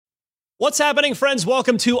What's happening, friends?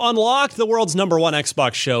 Welcome to Unlocked, the world's number one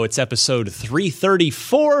Xbox show. It's episode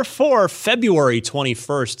 334 for February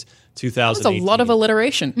 21st, 2018. That's a lot of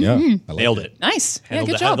alliteration. Yeah, Nailed it. Nice. Handled,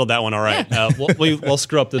 good job. handled that one all right. We'll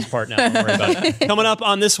screw up this part now. Don't worry about it. Coming up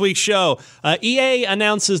on this week's show, EA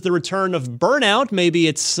announces the return of Burnout. Maybe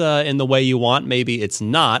it's in the way you want. Maybe it's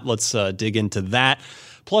not. Let's dig into that.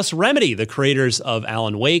 Plus, Remedy, the creators of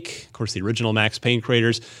Alan Wake, of course, the original Max Payne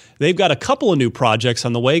creators, they've got a couple of new projects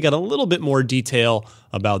on the way. Got a little bit more detail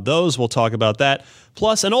about those. We'll talk about that.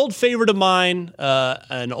 Plus, an old favorite of mine,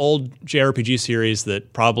 an old JRPG series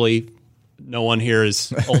that probably no one here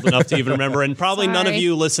is old enough to even remember, and probably none of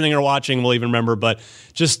you listening or watching will even remember, but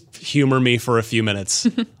just humor me for a few minutes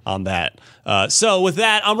on that. So with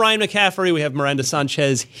that, I'm Ryan McCaffrey. We have Miranda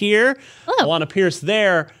Sanchez here. Hello. Alana Pierce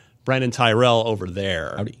there. Brandon Tyrell over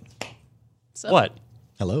there. Howdy. What?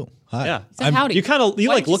 Hello. Hi. Yeah. Said howdy. You kind of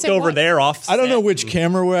Why did you looked say over what? there off. I don't know which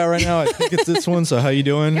camera we're at right now. I think it's this one. So how you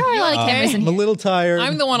doing? There are a lot of cameras in I'm a here. little tired.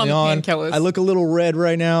 I'm the one on the yawn. painkillers. I look a little red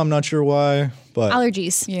right now. I'm not sure why, but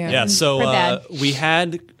Allergies. Yeah, so Pretty bad. we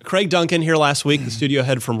had Craig Duncan here last week, the studio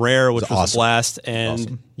head from Rare, which was awesome. a blast,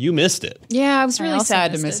 and you missed it. Yeah, I was really also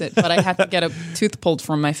sad to missed miss it. it, but I had to get a tooth pulled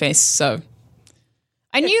from my face, so.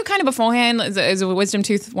 I knew kind of beforehand, as a wisdom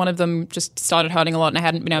tooth, one of them just started hurting a lot and I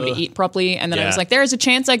hadn't been able to eat properly. And then I was Yeah. like, there is a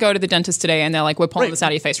chance I go to the dentist today. And they're like, we're pulling this out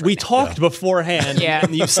of your face right We now. talked beforehand, Yeah.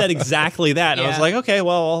 and you said exactly that. And I was Yeah. like, okay,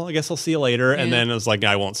 well, I guess I'll see you later. And then it was like,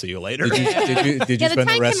 I won't see you later. did you Yeah, the spend the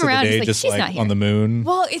time rest came of the around, day it's like, just she's not like here. on the moon?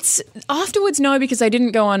 Well, it's afterwards, no, because I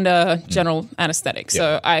didn't go under general anesthetic.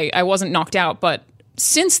 So I wasn't knocked out. But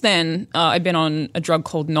since then, I've been on a drug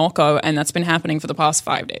called Norco, and that's been happening for the past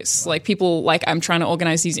 5 days. Like people, I'm trying to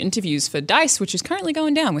organize these interviews for DICE, which is currently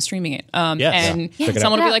going down. We're streaming it. Yes. And Check it out.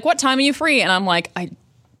 someone will be like, what time are you free? And I'm like, I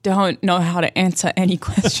don't know how to answer any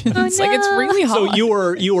questions. Oh, Like, it's no. really hard.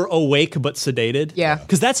 So you were awake but sedated? Yeah.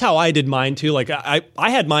 Because that's how I did mine too. Like I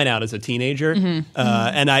had mine out as a teenager.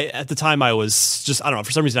 And at the time I was just, I don't know,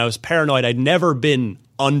 for some reason I was paranoid. I'd never been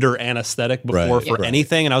under anesthetic before Right, for right.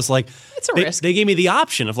 anything. And I was like, It's a they, risk. They gave me the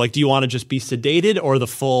option of like, do you want to just be sedated or the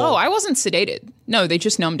full? Oh, I wasn't sedated. No, they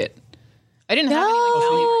just numbed it. I didn't have any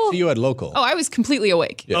No. So you had local. Oh, I was completely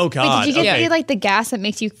awake. Oh God. Wait, did you get Okay. like the gas that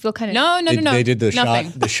makes you feel kind of No. They did the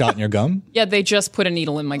Nothing. shot in your gum. Yeah, they just put a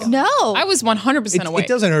needle in my gum. No. I was 100% awake. It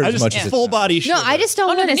doesn't hurt I as just much as it full sounds. body. No, I just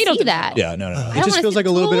don't Oh, no, want the to needle see didn't that. Yeah, no. It don't just wanna feels see like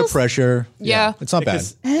a little bit of tools. pressure. Yeah. It's not bad.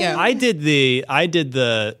 Because Yeah. I did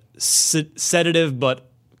the sedative but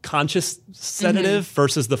conscious sedative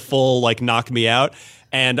versus the full like knock me out,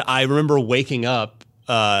 and I remember waking up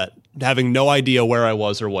having no idea where I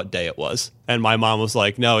was or what day it was, and my mom was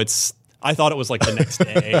like, "No, I thought it was like the next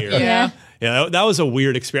day." Or, Yeah. yeah, that was a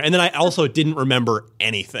weird experience. And then I also didn't remember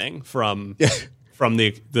anything from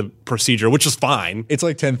the procedure, which is fine. It's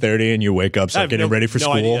like 10:30 and you wake up, I start have getting no- ready for no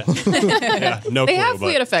school. idea. Yeah, no They clue, have but-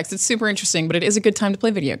 weird effects. It's super interesting, but it is a good time to play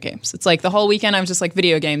video games. It's like the whole weekend I was just like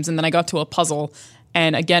video games, and then I got to a puzzle,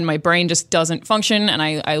 and again, my brain just doesn't function, and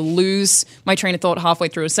I lose my train of thought halfway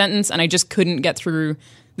through a sentence, and I just couldn't get through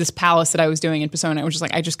this palace that I was doing in Persona. I was just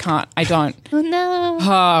like, I just can't. I don't. Oh no.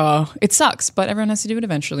 Oh, it sucks, but everyone has to do it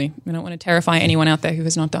eventually. I don't want to terrify anyone out there who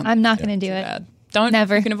has not done it. I'm not going to do it. Bad. Don't.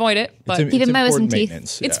 Never. You can avoid it, but It's Even my wisdom important teeth.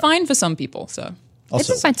 maintenance, it's yeah. fine for some people, so. It's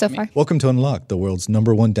been fine so far. Welcome to Unlocked, the world's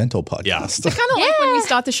 #1 dental podcast. Yeah. Kind of like when we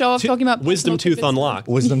start the show off talking about Wisdom personal Tooth Unlocked.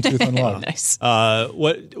 Wisdom Tooth Unlocked. Nice.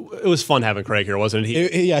 It was fun having Craig here, wasn't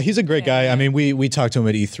it? Yeah, he's a great guy. I mean, we talked to him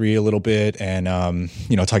at E3 a little bit, and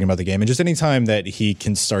talking about the game, and just any time that he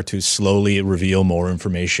can start to slowly reveal more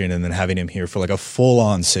information, and then having him here for like a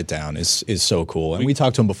full-on sit down is so cool. And we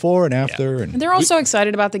talked to him before and after, and They're all so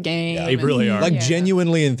excited about the game. They really are. like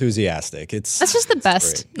genuinely enthusiastic. That's just the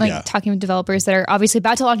best. great. Like Yeah. talking with developers that are obviously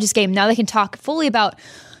about to launch this game. Now they can talk fully about,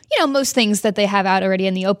 most things that they have out already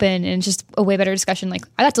in the open, and just a way better discussion. Like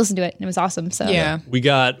I got to listen to it, and it was awesome. So Yeah. We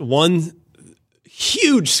got one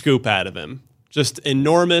huge scoop out of him. Just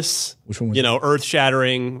enormous, Which one was that?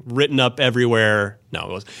 earth-shattering, written up everywhere. No,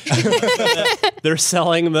 it was. They're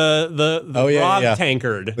selling the grog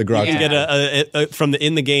tankard. The grog You can tankard. get from the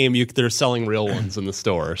in the game. They're selling real ones in the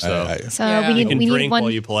store. So So Yeah. we You need you can we need drink one.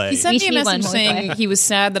 while you play. He sent Each me a need one message when we saying play. he was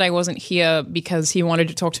sad that I wasn't here because he wanted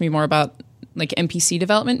to talk to me more about like NPC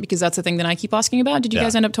development, because that's the thing that I keep asking about. Did you Yeah.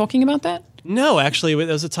 guys end up talking about that? No, actually,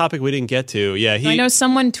 that was a topic we didn't get to. Yeah, I know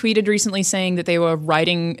someone tweeted recently saying that they were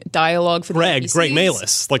writing dialogue for the Greg NPCs.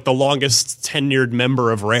 Malis, like the longest tenured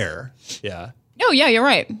member of Rare. Yeah. Oh yeah, you're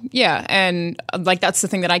right. Yeah, and like that's the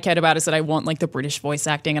thing that I cared about, is that I want like the British voice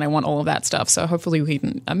acting and I want all of that stuff. So hopefully we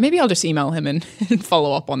can. Maybe I'll just email him and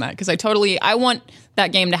follow up on that, because I want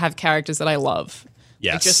that game to have characters that I love.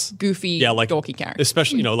 Yes. Like just goofy, dorky characters.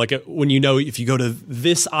 Especially, like when if you go to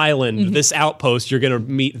this island, this outpost, you're going to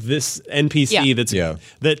meet this NPC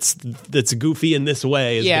that's goofy in this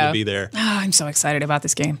way is going to be there. I'm so excited about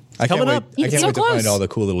this game. I can't Coming up. wait, I can't so wait to close. find all the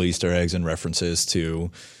cool little Easter eggs and references to,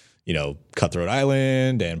 Cutthroat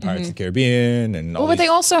Island and Pirates of the Caribbean and all Well, but these- they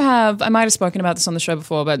also have, I might have spoken about this on the show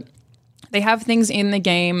before, but they have things in the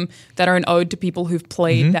game that are an ode to people who've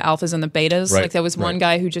played the alphas and the betas. Right, Like there was one right.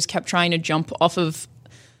 guy who just kept trying to jump off of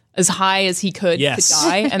as high as he could Yes. to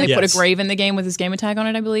die, and they put a Yes. grave in the game with his gamer tag on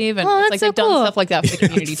it, I believe. And Oh, it's that's like so they've done cool. stuff like that for the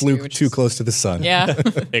community flew too. Which too is- close to the sun. Yeah.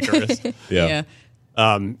 Icarus. Yeah.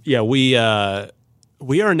 Yeah. We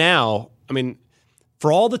are now,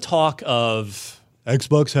 for all the talk of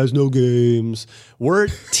Xbox has no games, we're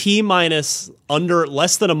T-minus under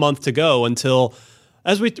less than a month to go until,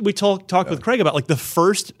 as we talked with Craig about, like the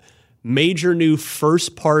first major new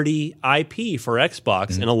first-party IP for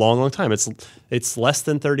Xbox in a long, long time. It's less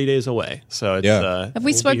than 30 days away. So it's, Have we we'll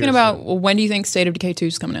be spoken here about soon. when do you think State of Decay 2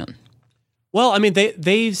 is coming out? Well,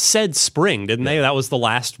 they said spring, didn't they? That was the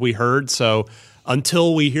last we heard. So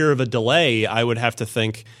until we hear of a delay, I would have to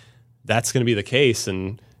think that's going to be the case.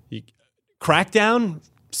 And Crackdown,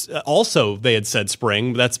 also they had said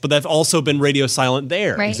spring, but they've also been radio silent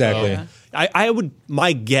there. Right. Exactly.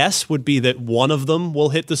 My guess would be that one of them will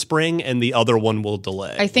hit the spring and the other one will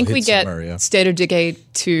delay. I think We'll we hit get somewhere, yeah. State of Decay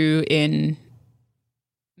 2 in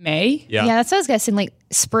May. yeah. Yeah, that's what I was guessing. Like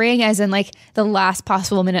spring, as in like the last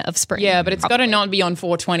possible minute of spring. Yeah, but it's got to not be on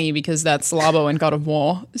 420 because that's Labo and God of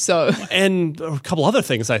War. So And a couple other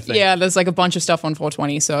things, I think. yeah, there's like a bunch of stuff on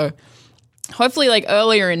 420. So hopefully like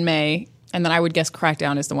earlier in May, and then I would guess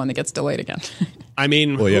Crackdown is the one that gets delayed again.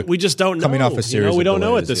 yeah. We just don't know. Coming off a series we of don't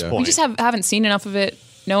know at delays, this yeah. point. We just haven't seen enough of it.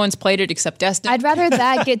 No one's played it except Destiny. I'd rather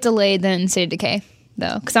that get delayed than State of Decay,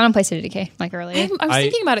 though, because I don't play State of Decay like earlier. I was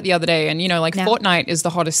thinking about it the other day, and like No. Fortnite is the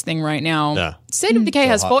hottest thing right now. Yeah. State of Decay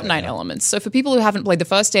has hot right Fortnite now. elements. So for people who haven't played the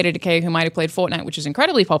first State of Decay, who might have played Fortnite, which is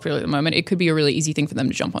incredibly popular at the moment, it could be a really easy thing for them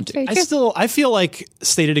to jump onto. Very true. I feel like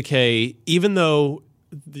State of Decay, even though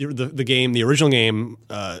the original game,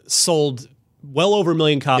 sold well over 1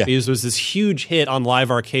 million copies, was this huge hit on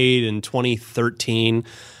Live Arcade in 2013.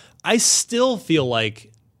 I still feel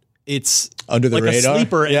like it's Under the like radar? a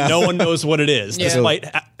sleeper, and Yeah. no one knows what it is, Yeah. despite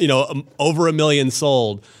over 1 million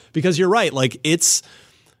sold. Because you're right, like it's.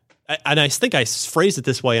 And I think I phrased it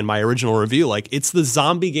this way in my original review. Like it's the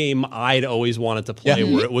zombie game I'd always wanted to play,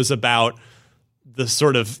 Yeah. where it was about the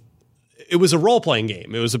sort of. It was a role-playing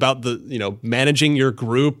game. It was about the managing your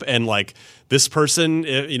group, and like this person,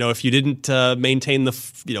 if you didn't maintain the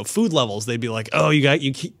food levels, they'd be like, oh,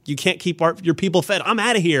 you can't keep your people fed. I'm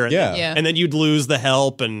out of here. Yeah. Yeah. And then you'd lose the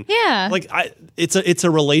help, and Yeah. it's a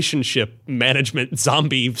relationship management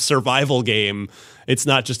zombie survival game. It's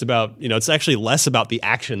not just about it's actually less about the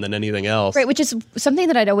action than anything else. Right, which is something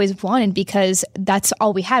that I'd always wanted because that's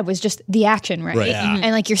all we had was just the action, right? Right. Yeah.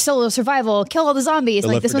 And like your solo survival, kill all the zombies. The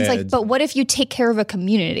Like Left this 4 one's like, Dead. but what if you take care of a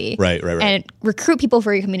community? Right. And recruit people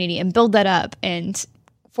for your community and build that up and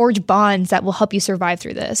forge bonds that will help you survive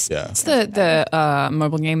through this. Yeah. It's the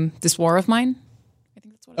mobile game, This War of Mine.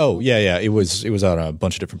 Oh yeah. It was on a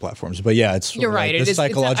bunch of different platforms, but yeah, it's You're right. Like it the is,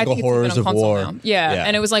 psychological I think it's horrors even of on console war. now. Yeah,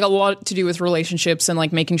 and it was like a lot to do with relationships and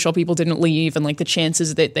like making sure people didn't leave and like the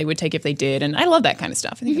chances that they would take if they did. And I love that kind of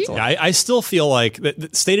stuff. I think it's a lot. I still feel like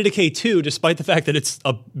that State of Decay 2, despite the fact that it's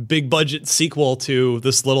a big budget sequel to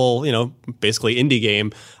this little, basically indie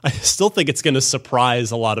game, I still think it's going to surprise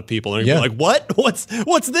a lot of people. And Yeah. you're like, what?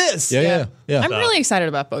 What's this? Yeah. I'm really excited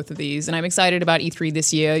about both of these, and I'm excited about E3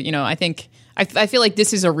 this year. I think I feel like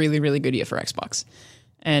this is a really, really good year for Xbox.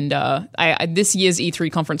 And this year's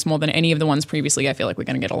E3 conference, more than any of the ones previously, I feel like we're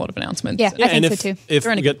going to get a lot of announcements. Yeah, I and think so too. If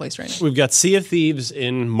They're in a we good got- place right now. We've got Sea of Thieves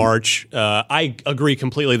in March. I agree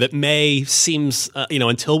completely that May seems,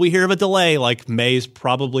 until we hear of a delay, like May is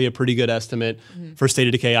probably a pretty good estimate for State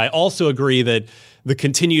of Decay. I also agree that the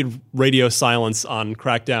continued radio silence on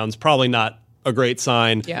Crackdown's probably not a great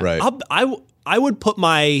sign. Yeah. Right. I would put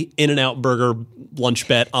my In-N-Out Burger lunch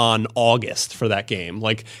bet on August for that game.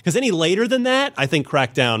 Like, because any later than that, I think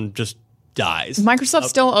Crackdown just dies. Microsoft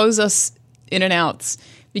still owes us in and outs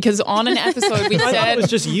because on an episode we I thought it was said.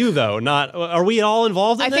 just you, though. Not. Are we all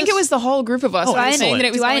involved in I this? think it was the whole group of us. Oh, I was saying excellent. that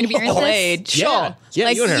it was Do I going to be inherit this? delayed. Yeah. Sure, Yeah,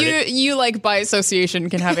 like you inherit you like by association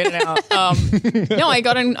can have in and out. No, I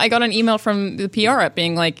got an email from the PR rep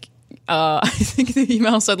being like, I think the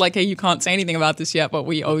email said like, "Hey, you can't say anything about this yet, but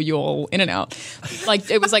we owe you all In and Out." Like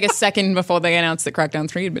it was like a second before they announced that Crackdown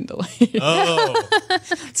 3 had been delayed. Oh,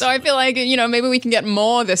 So I feel like maybe we can get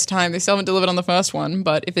more this time. They still haven't delivered on the first one,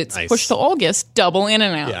 but if it's Nice. pushed to August, double In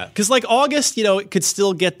and Out. yeah. Because like August, it could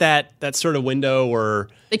still get that sort of window where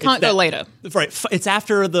They can't go later. Right. It's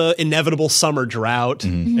after the inevitable summer drought,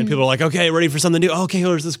 and people are like, okay, ready for something new. Okay,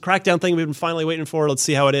 there's this Crackdown thing we've been finally waiting for. Let's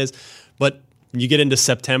see how it is. But you get into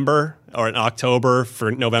September or in October,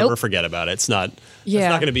 for November, forget about it. It's not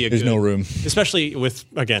going to be a There's good, no room. Especially with,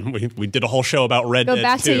 again, we did a whole show about Red Go Dead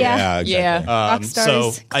back to 2. Yeah, exactly. Yeah.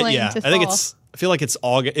 Rockstar's claim to I think fall. I feel like it's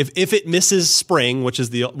August. If it misses spring, which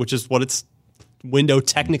is what its window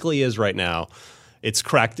technically is right now, it's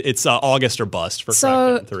August or bust for So,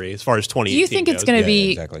 Crackdown 3 as far as 2018 Do you think it's goes. going to Yeah,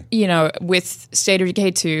 be, exactly. with State of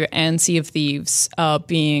Decay 2 and Sea of Thieves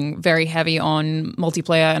being very heavy on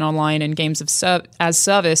multiplayer and online and games as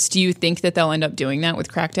service, do you think that they'll end up doing that with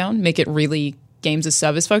Crackdown? Make it really games as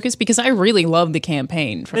service focused? Because I really love the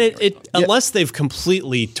campaign. Unless they've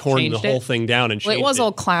completely torn Changed the whole it. thing down and Well, changed it was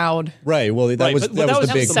all cloud. Right. Well, that Right, was but that was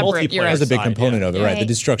the big separate, you're right. that was the big side, component yeah. of it. Right. The Right.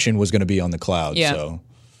 destruction was going to be on the cloud. Yeah. So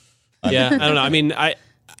Yeah, I don't know. I mean,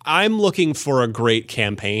 I'm looking for a great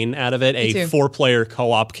campaign out of it, a too. 4-player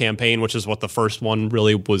co-op campaign, which is what the first one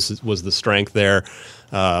really was the strength there.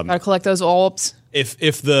 Gotta collect those orbs. If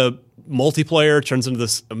the multiplayer turns into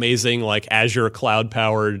this amazing like Azure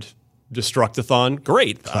cloud-powered Destructathon,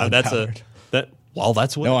 great. That's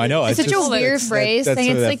what. no, I know. It's such a weird phrase that's-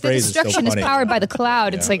 thing. It's that like the phrase is so destruction is funny. powered by the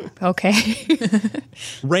cloud. It's like, okay.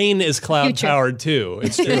 Rain is cloud-powered too.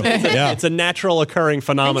 It's true. Yeah. It's a natural occurring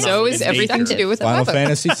phenomenon. So is in everything nature. to do with the Final weather.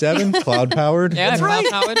 Fantasy VII, cloud powered. Yeah, cloud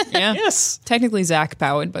powered. Yeah. Yes. Technically Zach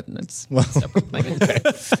powered, but it's separate thing.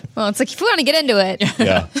 Well, it's like if we want to get into it.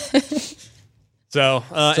 Yeah. So,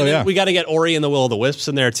 and then yeah. we got to get Ori and the Will of the Wisps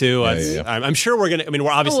in there too. yeah. I'm sure we're gonna. I mean,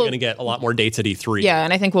 we're obviously Well, gonna get a lot more dates at E3. Yeah,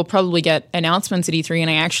 and I think we'll probably get announcements at E3, and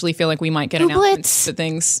I actually feel like we might get Ooblets. announcements for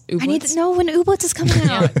things. I need to know when Ooblets is coming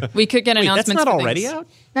out. We could get Wait, that's announcements. not for already things. out.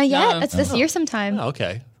 Not yet. That's this year sometime. Oh,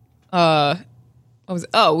 okay.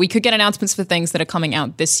 We could get announcements for things that are coming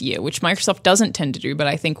out this year, which Microsoft doesn't tend to do. But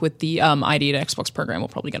I think with the ID at Xbox program, we'll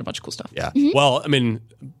probably get a bunch of cool stuff. Yeah. Well, I mean,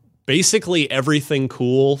 basically everything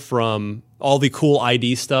cool from all the cool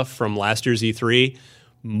ID stuff from last year's E3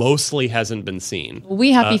 mostly hasn't been seen.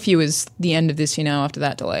 We Happy Few is the end of this year now after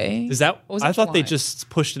that delay. Is that? Or was I it thought they July? just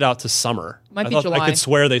pushed it out to summer. Might I be thought, July. I could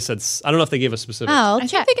swear they said. I don't know if they gave a specific. Oh, I'll I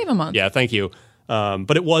check. think they gave a month. Yeah. Thank you.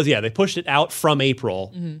 But it was. Yeah. They pushed it out from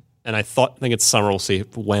April, and I think it's summer. We'll see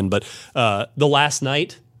when. But the last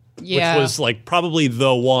night. Yeah. Which was like probably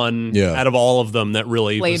the one Yeah. out of all of them that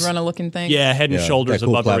really Blade was, Runner looking thing. Yeah, head and Yeah, shoulders that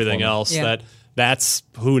cool above everything platformer. else. Yeah. That's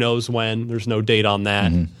who knows when. There's no date on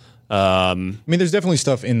that. I mean, there's definitely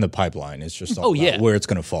stuff in the pipeline. It's just all about yeah. where it's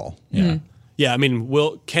going to fall. Yeah. Yeah, I mean,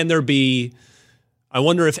 can there be? I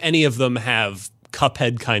wonder if any of them have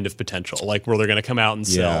Cuphead kind of potential, like where they're going to come out and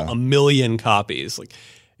sell Yeah. 1 million copies. Like,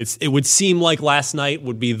 it would seem like last night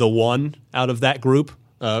would be the one out of that group,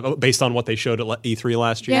 based on what they showed at E3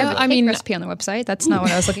 last year. Yeah, But I mean, recipe on the website. That's not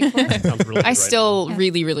what I was looking for. it sounds really good I right still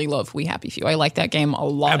really, really love We Happy Few. I like that game a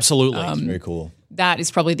lot. now. Absolutely. Very cool. That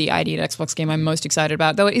is probably the ID at Xbox game I'm most excited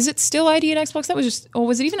about. Though, is it still ID at Xbox? That was just, or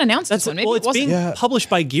was it even announced? That's this one? Maybe well, it it's wasn't. being published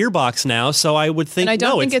by Gearbox now, so I would think And I don't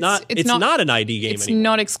no, think it's not. It's not an ID game It's anymore.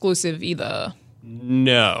 not exclusive either.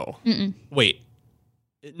 No. Wait.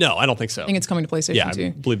 No, I don't think so. I think it's coming to PlayStation yeah, I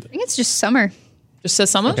too. believe. I think it's just summer. Just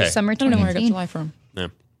says summer. Okay. Summer I don't know where I got 2018. July from. Yeah.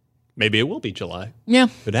 Maybe it will be July. Yeah,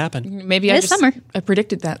 Could happen. maybe It I is just summer. I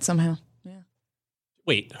predicted that somehow.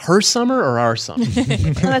 Wait, her summer or our summer? Oh,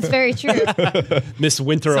 that's very true. Miss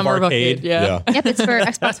Winter Summer of Arcade. Yeah. Yep, it's for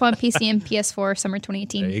Xbox One, PC, and PS4 summer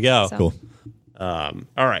 2018. There you go. So- Cool. All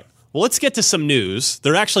right. Well, let's get to some news.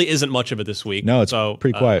 There actually isn't much of it this week. No, it's so,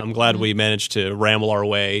 pretty quiet. I'm glad we managed to ramble our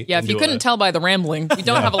way. Yeah, if you into couldn't tell by the rambling, we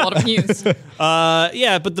don't have a lot of news.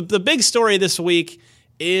 Yeah, but the big story this week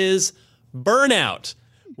is Burnout,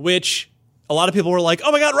 which a lot of people were like,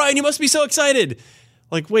 "Oh my God, Ryan, you must be so excited!"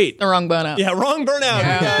 Like, wait, The wrong burnout. yeah, wrong Burnout, you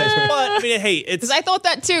guys. But I mean, hey, it's Because I thought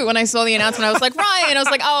that too when I saw the announcement. I was like, Ryan. I was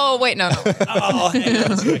like, oh, wait, no. oh, hang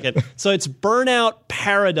on a second. So it's Burnout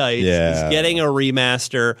Paradise Yeah. is getting a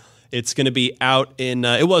remaster. It's going to be out in,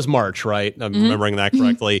 it was March, right? I'm remembering that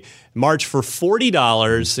correctly. March for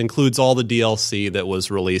 $40, includes all the DLC that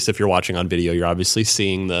was released. If you're watching on video, you're obviously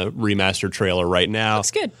seeing the remastered trailer right now.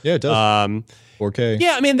 Looks good. Yeah, it does. 4K.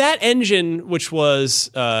 Yeah, I mean, that engine, which was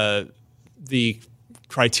the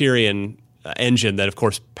Criterion engine that, of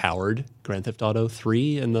course, powered Grand Theft Auto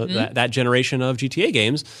 3 and that generation of GTA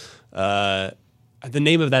games. The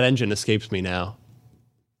name of that engine escapes me now.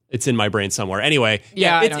 It's in my brain somewhere. Anyway,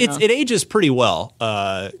 Yeah, I don't know. it ages pretty well.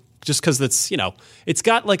 Just because it's it's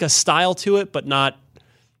got like a style to it, but not.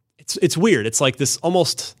 It's weird. It's like this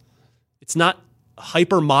almost. It's not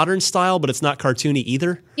hyper modern style, but it's not cartoony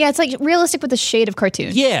either. Yeah, it's like realistic with a shade of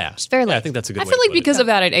cartoon. Yeah, Just very I light. think that's a good. I feel like because of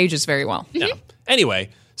that, it ages very well. Yeah. Anyway,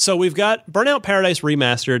 so we've got Burnout Paradise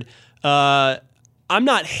Remastered. I'm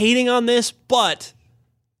not hating on this, but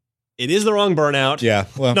it is the wrong Burnout. Yeah,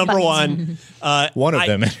 well, Number one. one of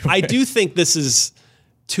them. I do think this is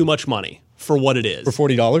too much money for what it is. For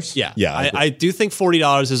 $40? Yeah. Yeah. I do think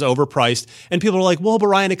 $40 is overpriced. And people are like, well, but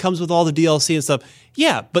Ryan, it comes with all the DLC and stuff.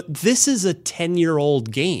 Yeah, but this is a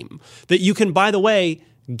 10-year-old game that you can, by the way,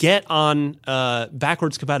 get on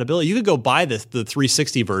backwards compatibility. You could go buy the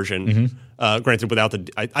 360 version, granted without the.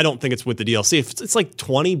 I don't think it's with the DLC. It's like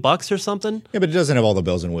 $20 or something. Yeah, but it doesn't have all the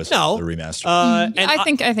bells and whistles. No. The remaster. And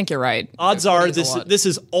I think you're right. odds It are is a lot. this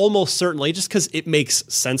is almost certainly, just because it makes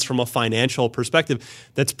sense from a financial perspective,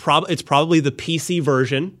 it's probably the PC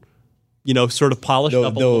version, sort of polished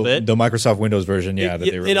up a little bit. The Microsoft Windows version, that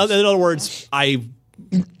they in released. other words, I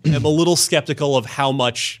am a little skeptical of how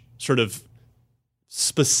much sort of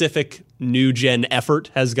specific new gen effort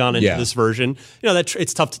has gone into this version. That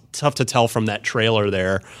it's tough to tell from that trailer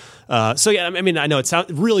there. So yeah, I mean, I know it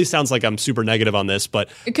really sounds like I'm super negative on this, but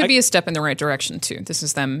It could be a step in the right direction too. This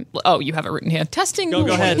is them. Oh, you have it written here. Testing. Go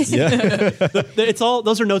ahead. Yeah. It's all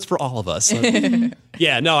those are notes for all of us.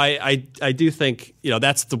 Yeah, no, I do think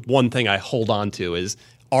that's the one thing I hold on to is,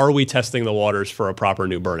 are we testing the waters for a proper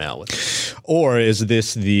new Burnout with it? Or is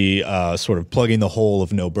this the sort of plugging the hole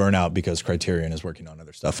of no Burnout because Criterion is working on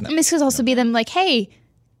other stuff now? And this could also be them like, hey,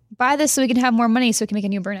 buy this so we can have more money so we can make a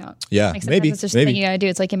new Burnout. Yeah, Like, sometimes maybe, It's just maybe. the thing you gotta do.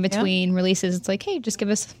 It's like in between releases. It's like, hey, just give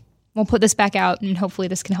us. We'll put this back out, and hopefully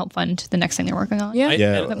this can help fund the next thing they're working on. Yeah.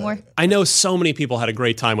 Yeah. A little bit more. I know so many people had a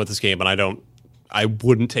great time with this game, and I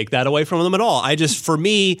wouldn't take that away from them at all. For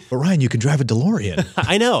me, But Ryan, you can drive a DeLorean.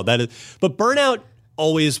 I know that is, but Burnout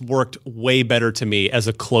always worked way better to me as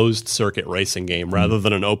a closed circuit racing game rather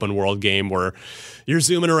than an open world game where you're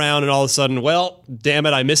zooming around and all of a sudden, well, damn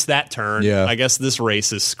it, I missed that turn. Yeah. I guess this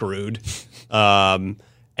race is screwed. And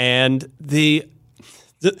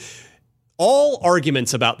all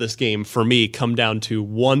arguments about this game for me come down to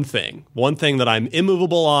one thing that I'm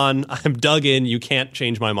immovable on. I'm dug in. You can't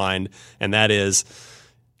change my mind. And that is,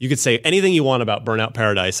 you could say anything you want about Burnout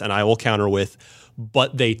Paradise, and I will counter with,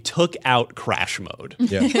 but they took out crash mode.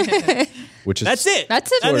 Yeah. Which is That's it.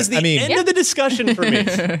 That's it. That is the end of the discussion for me.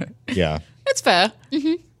 Yeah. That's fair.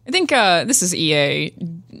 I think this is EA.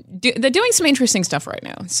 They're doing some interesting stuff right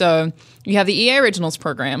now. So you have the EA Originals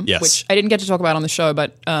program, Yes. which I didn't get to talk about on the show,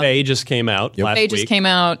 but Faye just came out last they week. just came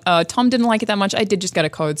out. Tom didn't like it that much. I did just get a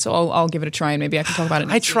code, so I'll give it a try and maybe I can talk about it.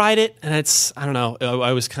 I next week. tried it, and I don't know.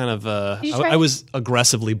 I was kind of, you try I it? was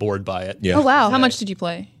aggressively bored by it. Yeah. Oh, wow. How much did you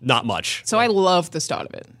play? Not much. So I loved the start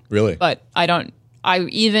of it. Really? But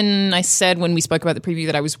I said when we spoke about the preview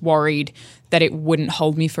that I was worried that it wouldn't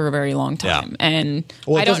hold me for a very long time. Yeah. And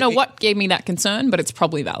Well, it I don't know doesn't- what gave me that concern, but it's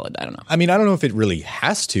probably valid. I don't know. I mean, I don't know if it really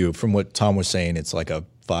has to. From what Tom was saying, it's like a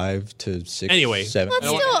 5 to 6, Anyway, 7. Let's I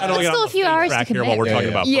don't still- wanna let's get still on a few the hours track to here while we're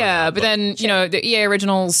commit. talking Yeah, about Yeah, Burnout, but then, the EA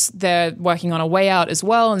Originals, they're working on a Way Out as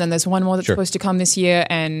well, and then there's one more that's Sure. supposed to come this year,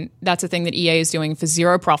 and that's a thing that EA is doing for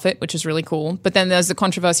zero profit, which is really cool. But then there's the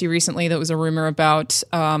controversy recently that was a rumor about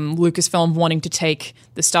Lucasfilm wanting to take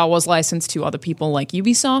the Star Wars license to other people like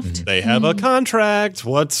Ubisoft. they have a contract.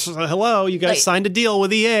 Hello, you guys Like, signed a deal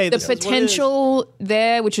with EA. The This is what it is. potential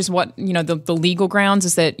there, which is what the legal grounds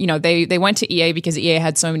is that they went to EA because EA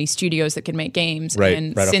had so many studios that could make games, Right,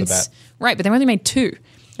 and right off the since bat. but they only made 2,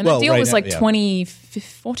 and Well, that deal right was now, like yeah.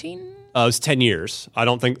 2014. It was 10 years. I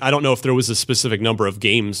don't know if there was a specific number of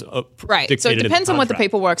games. Right. So it dictated in depends on what the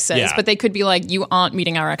contract. paperwork says, Yeah. but they could be like, you aren't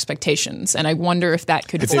meeting our expectations. And I wonder if that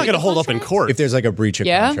could It's not going to hold up in court. If there's like a breach of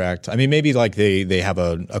Yeah. contract, I mean, maybe like they have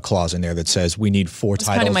a clause in there that says we need 4 kind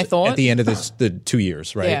of titles my thought. at the end of the 2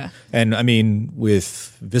 years, right? Yeah. And I mean,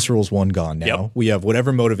 with Visceral's 1 gone now, Yep. we have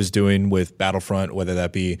whatever Motive is doing with Battlefront, whether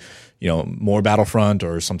that be more Battlefront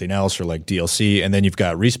or something else or like DLC, and then you've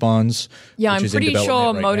got Respawns. Yeah, which I'm is in pretty sure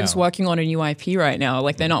development right Motive's now. working on a new IP right now.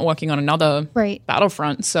 Like, they're not working on another Right.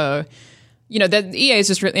 Battlefront. So, the EA is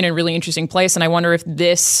just in a really interesting place. And I wonder if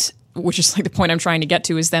this, which is like the point I'm trying to get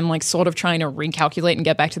to, is them like sort of trying to recalculate and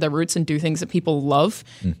get back to their roots and do things that people love.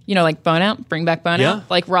 Like Burnout, bring back Burnout. Yeah.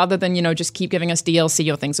 Like, rather than, just keep giving us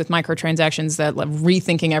DLC or things with microtransactions, that like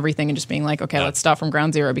rethinking everything and just being like, okay, let's start from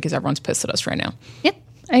ground zero because everyone's pissed at us right now. Yep,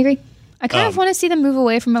 I agree. I kind of want to see them move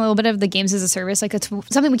away from a little bit of the games as a service. Like, it's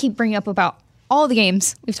something we keep bringing up about all the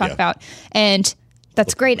games we've talked Yeah. about. And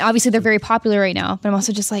that's great. Obviously, they're very popular right now. But I'm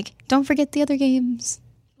also just like, don't forget the other games.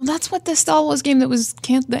 That's what the Star Wars game that was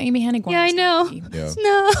the Amy Hennig one. Yeah, I was know. gonna be. Yeah.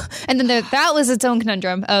 No. And then that was its own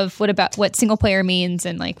conundrum of what single player means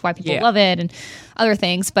and like why people love it and other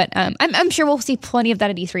things. But I'm sure we'll see plenty of that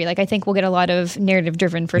at E3. Like I think we'll get a lot of narrative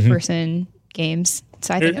driven first person games.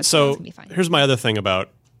 So I think that's gonna be fine. Here's my other thing about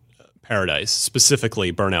Paradise,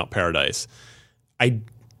 specifically Burnout Paradise. I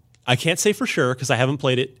can't say for sure because I haven't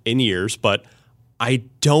played it in years, but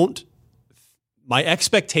my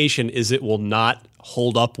expectation is it will not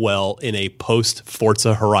hold up well in a post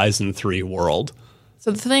Forza Horizon 3 world.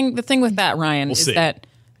 So the thing with that, Ryan, is see. that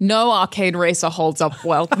no arcade racer holds up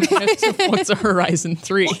well compared to Forza Horizon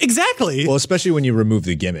 3. Exactly. Well, especially when you remove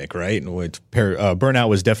the gimmick, right? Burnout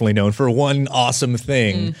was definitely known for one awesome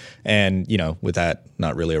thing, and with that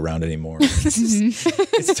not really around anymore.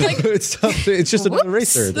 It's tough. It's just another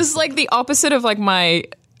racer. This is like the opposite of like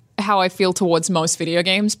how I feel towards most video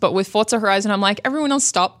games, but with Forza Horizon, I'm like, everyone else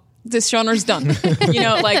stop. This genre's done.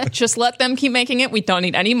 Like just let them keep making it. We don't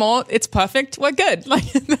need any more. It's perfect. We're good. Like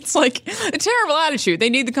that's like a terrible attitude.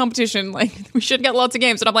 They need the competition. Like we should get lots of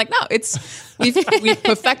games. And I'm like, no, we've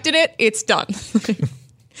perfected it. It's done.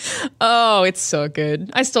 Oh, it's so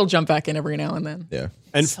good. I still jump back in every now and then. Yeah.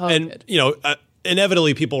 And So good.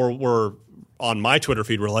 inevitably people were on my Twitter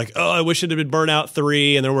feed were like, oh, I wish it had been Burnout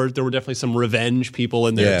 3, and there were definitely some revenge people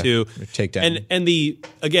in there too. Takedown. And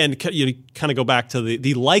again, you kind of go back to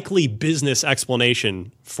the likely business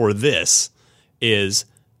explanation for this is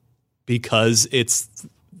because it's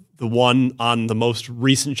the one on the most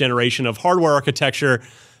recent generation of hardware architecture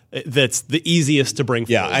that's the easiest to bring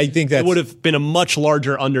Yeah, forward. I think it would have been a much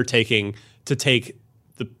larger undertaking to take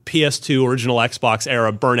the PS2 original Xbox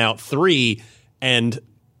era Burnout 3 and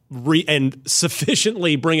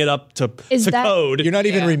sufficiently bring it up to code. You're not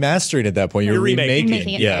even remastering at that point. You're remaking.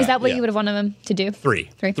 Making it. Yeah. Is that what you would have wanted them to do? Three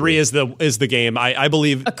is the game. I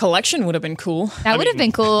believe A collection would have been cool. That would have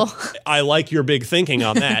been cool. I like your big thinking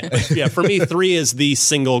on that. But yeah, for me, 3 is the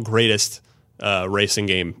single greatest racing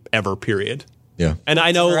game ever. Period. Yeah. And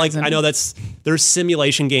I know, Horizon. there's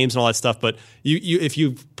simulation games and all that stuff, but you if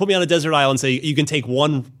you put me on a desert island and say you can take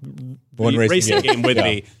one racing game with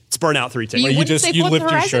me, it's Burnout 3 tickets. You wouldn't say Forza lift your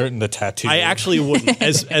Horizon? shirt and the tattoo. I actually wouldn't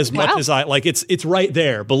as much as I like. It's right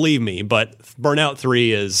there, believe me. But Burnout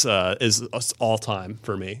 3 is all time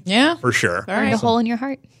for me. Yeah. for sure. All The right. hole in your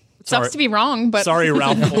heart. Sucks to be wrong, but Sorry,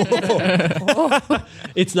 Ralph.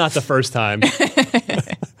 It's not the first time.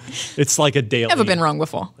 It's like a daily. never been wrong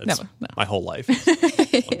before. That's Never. No. my whole life.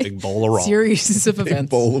 A big bowl of wrong. Series of events.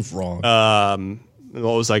 Bowl of wrong. What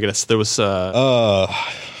was I gonna say? There was yeah,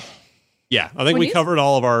 I think we you- covered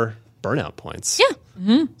all of our Burnout points.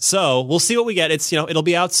 Yeah. So we'll see what we get. It's it'll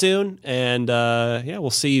be out soon, and we'll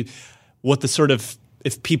see what the sort of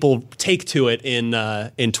if people take to it in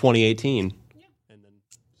 2018. Yeah. And then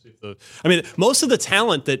see if most of the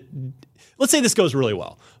talent that let's say this goes really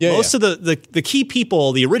well. Most of the key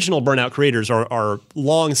people, the original Burnout creators are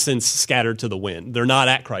long since scattered to the wind. They're not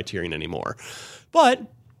at Criterion anymore. But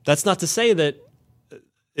that's not to say that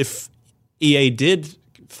if EA did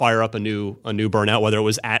fire up a new Burnout, whether it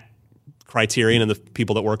was at Criterion and the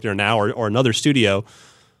people that work there now or another studio,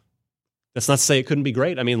 that's not to say it couldn't be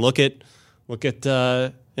great. I mean, look at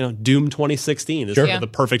Doom 2016 is Yeah. the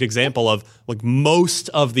perfect example of like most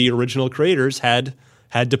of the original creators had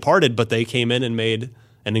departed, but they came in and made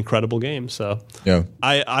an incredible game. So Yeah.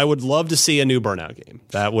 I would love to see a new Burnout game.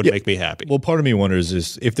 That would make me happy. Well, part of me wonders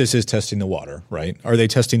is if this is testing the water, right? Are they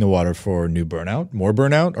testing the water for new Burnout, more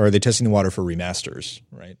Burnout, or are they testing the water for remasters,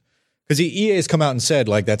 right? Because EA has come out and said,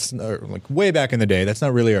 like, that's like way back in the day, that's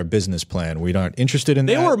not really our business plan. We're not interested in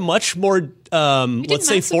They that. were much more, let's say, not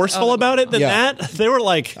say- forceful about it than Yeah. that. They were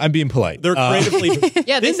like, I'm being polite. they're creatively.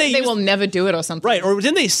 Yeah, they Didn't said they use- will never do it or something. Right, or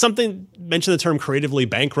didn't they mention the term creatively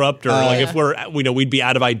bankrupt, or like if we'd be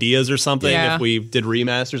out of ideas or something Yeah. if we did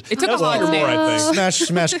remasters? It took That was a hard more, I think.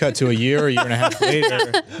 Smash cut to a year and a half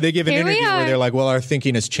later. They give an Here we interview where are. they're like, well, our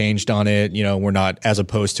thinking has changed on it. We're not as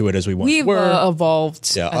opposed to it as we once We've were. evolved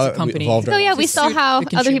as a we company. evolved our- So yeah, we To saw suit how the other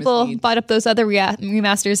consumer's people needs. bought up those other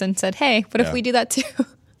remasters and said, "Hey, what if we do that too?"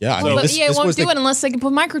 Yeah, I Well, mean, but this EA was won't do it unless they can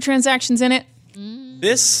put microtransactions in it.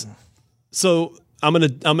 So I'm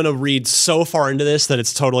gonna read so far into this that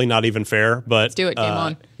it's totally not even fair. But let's do it, game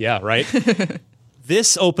on. Yeah, right.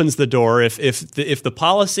 This opens the door if the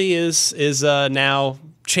policy is now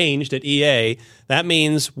changed at EA. That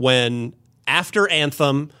means when after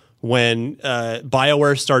Anthem, when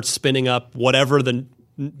BioWare starts spinning up whatever the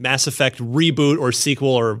Mass Effect reboot or sequel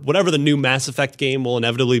or whatever the new Mass Effect game will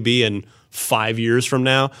inevitably be in 5 years from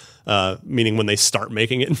now, meaning when they start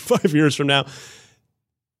making it in 5 years from now,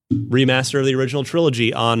 remaster of the original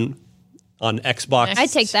trilogy on on Xbox. I'd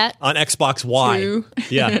take that. On Xbox Y. 2.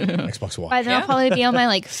 Yeah. Xbox One. By then I'll probably be on my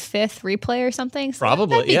like 5th replay or something. So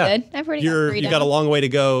Probably, that'd be yeah. good. I've already You got a long way to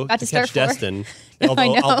go About to to catch start 4. Destin. I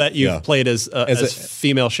Although know. I'll bet you've Yeah. played as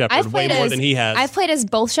female shepherd way more than he has. I've played as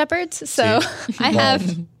both shepherds, so I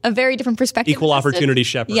have a very different perspective. Equal of this. opportunity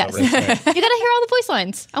shepherd. Yes. over there. You gotta hear all the voice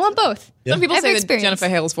lines. I want both. Some people Every say experience. that Jennifer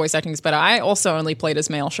Hale's voice acting is better. I also only played as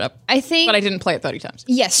male Shep, I think but I didn't play it 30 times.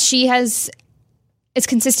 yes, she has. It's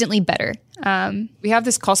consistently better. We have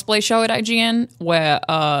this cosplay show at IGN where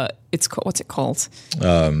what's it called?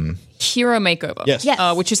 Hero Makeover. Yes.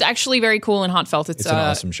 Yes. Which is actually very cool and heartfelt. It's an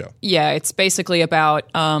awesome show. Yeah, it's basically about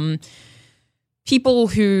people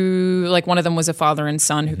who, like, one of them was a father and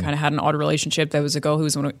son who kind of had an odd relationship. There was a girl who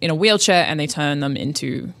was in a wheelchair, and they turned them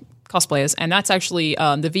into cosplayers. And that's actually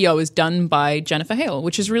the VO is done by Jennifer Hale,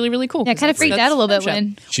 which is really, really cool. Yeah, I kind of freaked out a little bit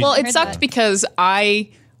when. Well, it heard sucked that. because I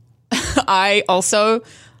also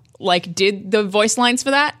did the voice lines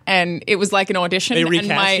for that, and it was like an audition. They and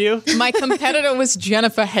recast you? my competitor was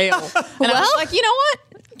Jennifer Hale, and I was like, you know what?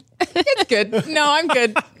 It's good. No, I'm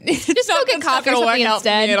good. Just go get coffee or gonna work something out for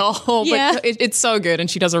me instead. at all. Yeah. But it's so good, and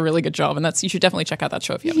she does a really good job. And you should definitely check out that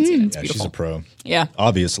show if you haven't seen it. It's Yeah, beautiful. she's a pro. Yeah.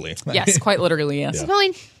 Obviously. Yes, quite literally. Yes.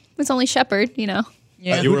 It's only Shepard, you know.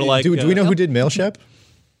 Yeah. You were like, do we know who did Male Shep?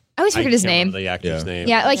 I always I forget his can't name. remember the actor's Yeah. name.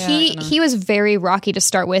 Yeah, like Yeah, I don't know. he was very rocky to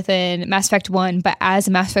start with in Mass Effect 1, but as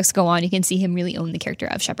Mass Effects go on, you can see him really own the character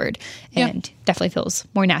of Shepard and definitely feels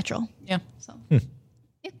more natural. Yeah. So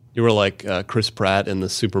You were like Chris Pratt in the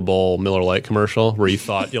Super Bowl Miller Lite commercial, where you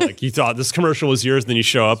thought you thought this commercial was yours, then you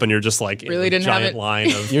show up and you're just like Really in a didn't have giant it.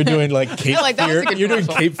 line of. You're doing like Cape like, that was a Fear. good You're doing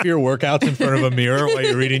commercial. Cape Fear workouts in front of a mirror while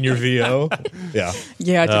you're reading your VO. Yeah.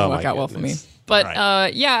 Yeah, it didn't Oh, work my out well for me. goodness. But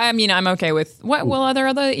Right. yeah, I mean, I'm okay with what. Well, are there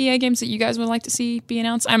other EA games that you guys would like to see be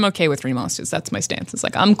announced? I'm okay with remasters. That's my stance. It's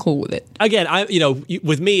like I'm cool with it. Again,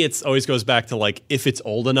 with me, it's always goes back to like if it's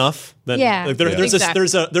old enough, then Yeah. like, there's Exactly.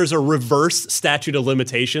 there's a reverse statute of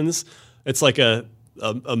limitations. It's like a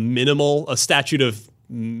statute of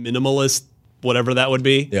minimalist, whatever that would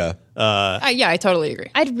be. Yeah. Yeah, I totally agree.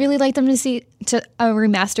 I'd really like them to see a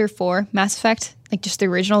remaster for Mass Effect, like just the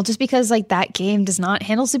original, just because like that game does not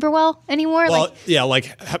handle super well anymore. Well,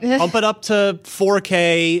 pump it up to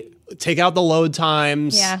 4K, take out the load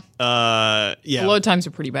times. Yeah. The load times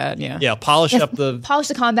are pretty bad. Yeah. Yeah, polish up the polish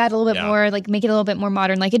the combat a little bit Yeah. more, like make it a little bit more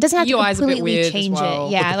modern. Like it doesn't have to UI is a bit completely weird as change well.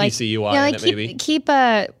 it. Yeah, Put the like PC UI yeah, in like it, maybe. keep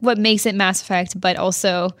what makes it Mass Effect, but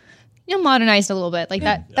also modernize it a little bit. Like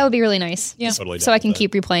that would be really nice. Yeah. Totally So down I can with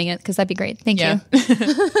that. keep replaying it because that'd be great. Thank Yeah. you. That's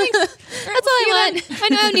all I want. I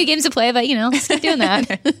know I have new games to play, but let's keep doing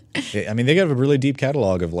that. I mean, they got a really deep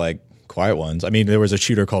catalog of like quiet ones. I mean, there was a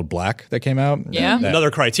shooter called Black that came out. Yeah. That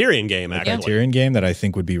another Criterion game. Actually, Criterion game that I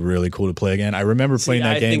think would be really cool to play again. I remember playing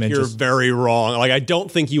that I game think and you're just very wrong. Like I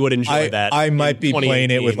don't think you would enjoy that. I in might be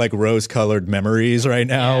playing it with 2018. like rose-colored memories right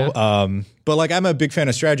now. But like I'm a big fan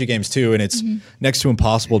of strategy games too, and it's next to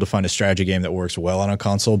impossible to find a strategy game that works well on a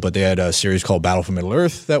console. But they had a series called Battle for Middle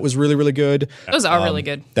Earth that was really, really good. Those are really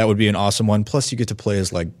good. That would be an awesome one. Plus, you get to play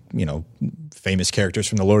as like famous characters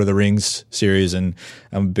from the Lord of the Rings series, and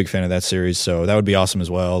I'm a big fan of that series. So that would be awesome as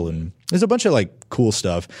well. And there's a bunch of like cool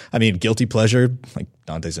stuff. I mean, guilty pleasure like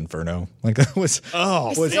Dante's Inferno, like that was.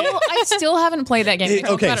 I still haven't played that game. I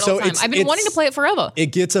talk okay, about it all so the time. it's- I've been wanting to play it forever. It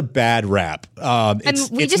gets a bad rap. And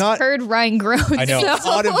we It's just not. heard Ryan groans. I know so-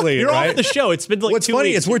 audibly, You're right? off the show. It's been like What's 2 funny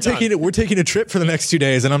weeks. is we're You're done. taking a trip for the next 2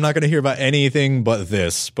 days, and I'm not going to hear about anything but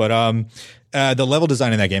this. But the level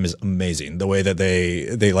design in that game is amazing. The way that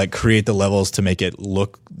they like create the levels to make it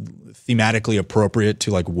look thematically appropriate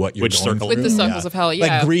to like what you're Which going circle through. With the circles of hell,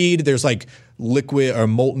 yeah. Like greed, there's like liquid or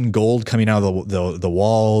molten gold coming out of the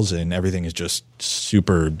walls, and everything is just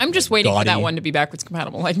super. I'm just waiting for gaudy. that one to be backwards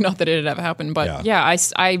compatible. Like, not that it had ever happened, but Yeah.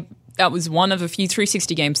 I that was one of a few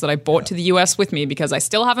 360 games that I bought to the US with me because I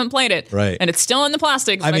still haven't played it. Right. And it's still in the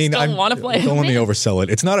plastic, but I still want to play it. Don't let me oversell it.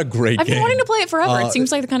 It's not a great I've game. been wanting to play it forever. It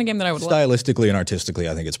seems like the kind of game that I would love. Stylistically and artistically,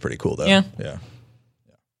 I think it's pretty cool though. Yeah. Yeah.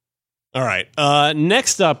 All right.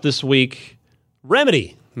 Next up this week,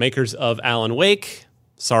 Remedy, makers of Alan Wake,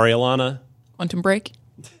 sorry, Alana, Quantum Break.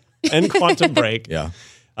 and Quantum Break. Yeah.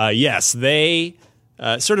 Yes, they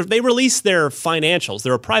they released their financials.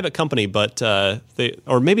 They're a private company, but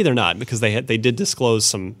or maybe they're not because they did disclose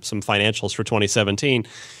some financials for 2017.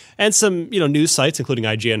 And some news sites, including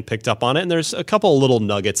IGN, picked up on it. And there's a couple of little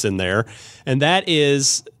nuggets in there. And that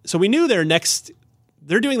is, so we knew they're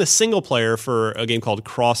doing the single player for a game called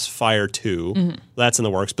Crossfire 2. Mm-hmm. That's in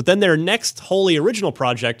the works. But then their next wholly original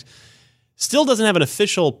project still doesn't have an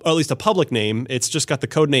official, or at least a public name. It's just got the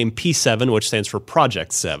code name P7, which stands for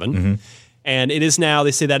Project 7. And it is now,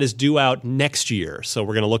 they say that is due out next year. So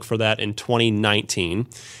we're going to look for that in 2019.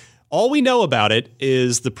 All we know about it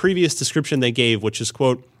is the previous description they gave, which is,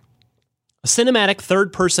 quote, a cinematic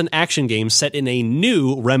third-person action game set in a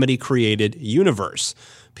new Remedy-created universe.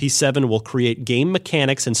 P7 will create game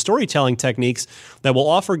mechanics and storytelling techniques that will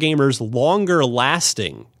offer gamers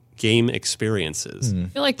longer-lasting game experiences. I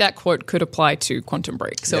feel like that quote could apply to Quantum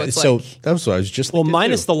Break. So it's so like, that was what I was just Well, thinking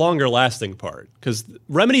minus too. the longer-lasting part, because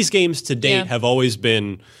Remedy's games to date Yeah. have always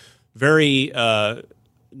been very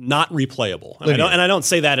not replayable. And I don't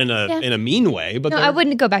say that in a mean way, but No, I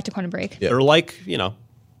wouldn't go back to Quantum Break. they're like,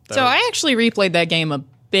 so I actually replayed that game a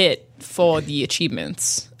bit for the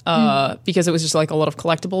achievements. Because it was just like a lot of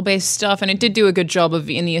collectible based stuff, and it did do a good job of,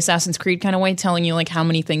 in the Assassin's Creed kind of way, telling you like how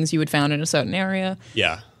many things you had found in a certain area.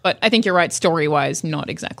 yeah. But I think you're right, story wise, not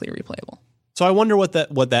exactly replayable. So I wonder what that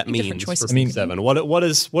means different for choices. P7.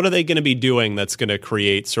 What are they going to be doing that's going to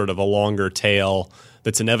create sort of a longer tail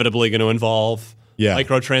that's inevitably going to involve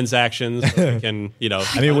microtransactions? Where they can,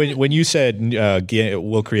 I mean, when you said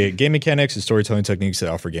we'll create game mechanics and storytelling techniques that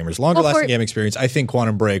offer gamers longer-lasting game experience, I think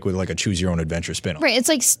Quantum Break with like a choose-your-own-adventure spin-off. Right. It's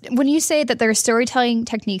like when you say that there are storytelling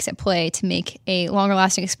techniques at play to make a longer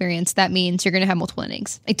lasting experience, that means you're going to have multiple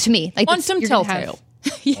endings. Like, to me, like Quantum you're gonna Telltale.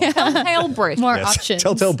 have Telltale Break. more options.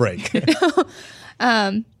 Telltale Break.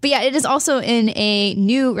 But yeah, it is also in a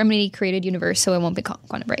new Remedy created universe, so it won't be called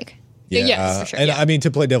Quantum Break. Yes, for sure, And yeah. I mean,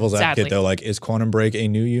 to play devil's advocate, Sadly. though, like, is Quantum Break a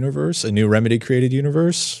new universe, a new Remedy created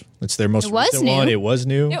universe? It's their most was recent new. one. It was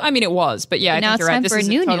new. I mean, it was, but yeah, I now think it's you're right. time This for a is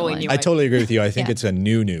new totally one. new. I totally agree with you. I think it's a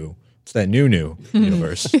new. It's that new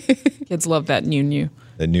universe. Kids love that new.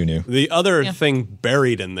 The new. The other thing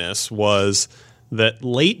buried in this was that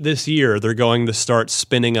late this year, they're going to start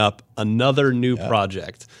spinning up another new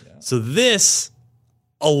project. So this,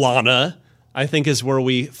 Alana, I think is where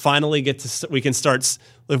we finally get to, we can start,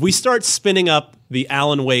 if we start spinning up the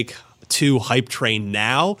Alan Wake 2 hype train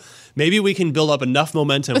now, maybe we can build up enough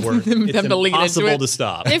momentum where it's to lean into impossible it. to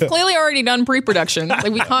stop. They've clearly already done pre-production. Like,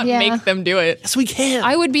 we can't Yeah. make them do it. Yes, we can.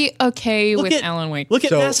 I would be okay Look with at- Alan Wake. Look at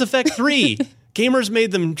So- Mass Effect 3. Gamers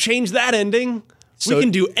made them change that ending. So- we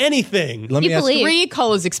can do anything. Let me You ask believe. 3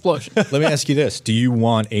 colors explosion. Let me ask you this. Do you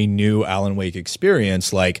want a new Alan Wake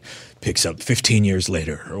experience, like picks up 15 years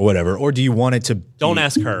later or whatever? Or do you want it to Don't be-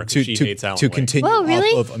 ask her, 'cause she hates Alan to Wake. continue Whoa, really?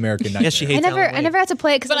 off of American Nightmare? Yes, she hates Alan I Wake. never had to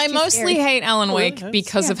play it because But I mostly hate Alan Wake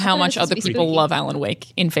because of how much other people love Alan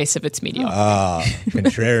Wake in face of its mediocrity.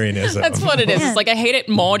 Contrarianism. That's what it is. It's like I hate it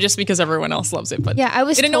more just because everyone else loves it. But Yeah, I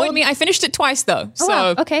was It annoyed told- me. I finished it twice though. Oh, So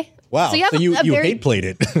wow. Okay. Wow. So you have you a very, hate played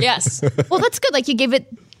it. yes, well, that's good. Like you gave it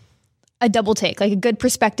a double take, like a good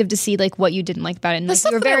perspective to see like what you didn't like about it. And like,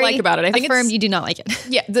 stuff you were that I very like about it, I think affirmed it's- you do not like it.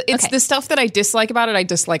 yeah. It's Okay. the stuff that I dislike about it. I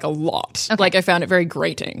dislike a lot. Like I found it very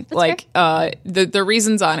grating. Like the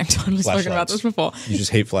reasons are, and I've totally spoken about Flashlights. this before. You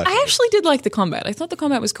just hate Flash. I actually did like the combat. I thought the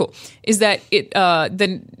combat was cool. Is that it?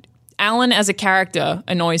 The Alan as a character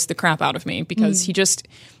annoys the crap out of me because he just.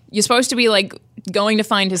 You're supposed to be like going to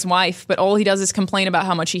find his wife, but all he does is complain about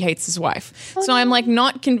how much he hates his wife. So I'm like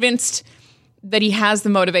not convinced that he has the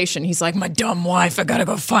motivation. He's like, my dumb wife, I gotta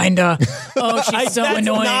go find her. Oh, she's so That's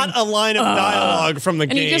annoying. not a line of dialogue from the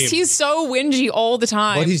and game. he's so whingy all the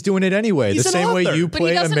time. But he's doing it anyway. He's The an same way author. you But play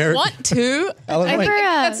he doesn't American. want to. Alan I Wake. think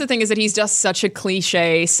Remember, that's the thing is that he's just such a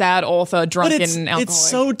cliche, sad author, but drunken alcoholic. it's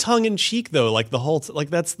so tongue in cheek though. Like the whole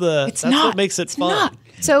that's that's not. what makes it It's fun. not.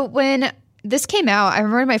 So when this came out, I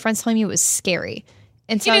remember my friends telling me it was scary.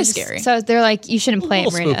 And so It I is was just- scary. So they're like, you shouldn't play it,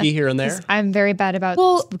 little Marina. spooky here and there. 'Cause I'm very bad about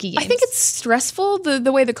spooky games. I think it's stressful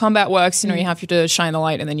the way the combat works. You know, you have to shine the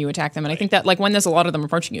light and then you attack them. And I think that like when there's a lot of them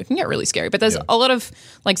approaching you, it can get really scary. But there's a lot of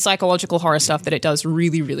like psychological horror stuff that it does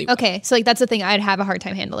really, really well. okay. So like that's the thing I'd have a hard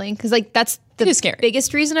time handling because like that's the It is scary.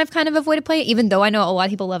 biggest reason I've kind of avoided playing it, even though I know a lot of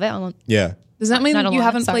people love it. Yeah. Does that mean Not you alone,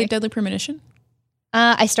 haven't sorry. played Deadly Premonition?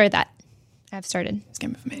 I started that. I've started This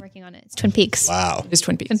game of me. working on it. It's Twin Peaks. Wow. It's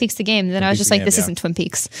Twin Peaks. Twin Peaks the game. Then I was Peaks just the like, game, this yeah. isn't Twin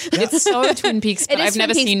Peaks. It's so Twin Peaks, but It is I've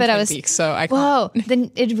never Twin Peaks, seen but I Twin was- Peaks, so I can't. Whoa,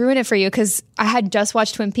 then it ruined it for you because I had just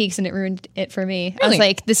watched Twin Peaks and it ruined it for me. I was Really?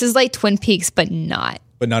 like, this is like Twin Peaks, but not.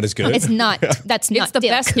 But not as good. It's not. That's not It's the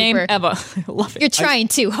Dale best game Cooper. ever. I love it. You're trying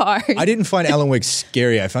too hard. I didn't find Alan Wake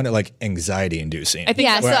scary. I found it like anxiety inducing. I think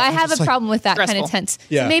Yeah, so that's- I have a just like- problem with that kind Stressful. of tense.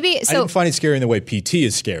 yeah. So maybe I so. didn't find it scary in the way PT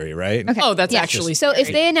is scary, right? Okay. Oh, that's yeah. actually So if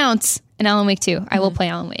scary. they announce an Alan Wake 2, I will play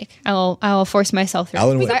Alan Wake. I will force myself through.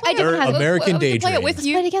 Alan it. Wake. I don't have American we can play it Daydream. with Let's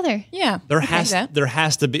play you. together. Yeah. There okay, has that. there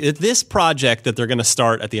has to be this project that they're going to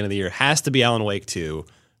start at the end of the year has to be Alan Wake 2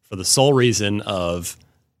 for the sole reason of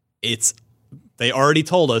they already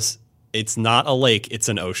told us it's not a lake, it's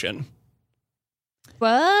an ocean.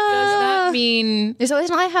 Does that mean There's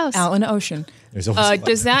always my house. out in the ocean? There's always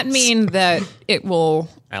Does that mean that it will?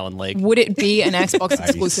 Alan Lake. Would it be an Xbox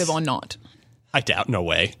exclusive or not? I doubt. No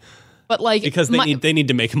way. But like Because they need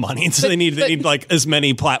to make money, so they need like as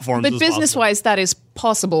many platforms. But as business possible. wise, that is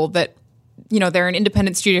possible. That they're an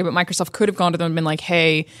independent studio, but Microsoft could have gone to them and been like,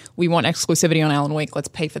 "Hey, we want exclusivity on Alan Wake. Let's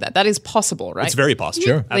pay for that." That is possible, right? It's very possible.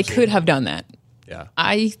 Sure. They could have done that. Yeah.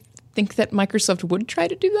 I think that Microsoft would try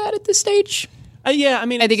to do that at this stage. Yeah. I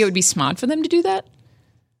mean, I think it would be smart for them to do that.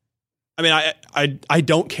 I mean, I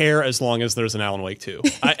don't care as long as there's an Alan Wake 2.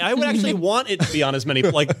 I would actually want it to be on as many,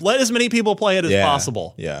 like, let as many people play it as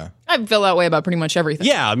possible. Yeah. I feel that way about pretty much everything.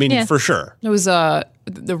 Yeah, I mean, for sure. There was the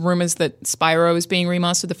rumors that Spyro is being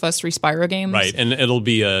remastered, the first 3 Spyro games. Right, and it'll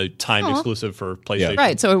be a timed exclusive for PlayStation.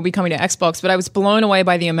 Right, so it will be coming to Xbox, but I was blown away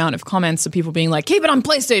by the amount of comments of people being like, keep it on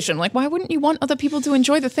PlayStation. Like, why wouldn't you want other people to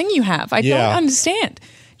enjoy the thing you have? I don't understand.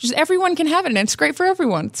 Just everyone can have it, and it's great for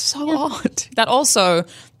everyone. It's so odd. That also,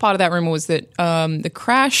 part of that rumor was that the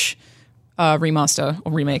Crash remaster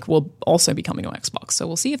or remake will also be coming to Xbox. So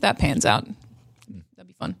we'll see if that pans out. That'd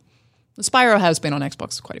be fun. The Spyro has been on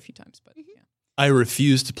Xbox quite a few times, but yeah. I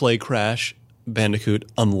refuse to play Crash Bandicoot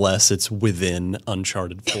unless it's within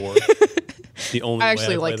Uncharted 4. The only I way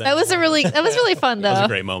actually play like That was really fun though. That was a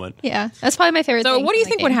great moment. Yeah, that's probably my favorite So thing. what do you from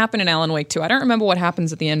think that would game. happen in Alan Wake 2? I don't remember what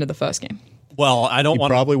happens at the end of the first game. Well, I don't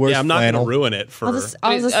want probably wears I'm not going to flannel. ruin it for. I'll just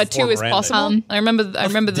 2 is Miranda. possible. I remember the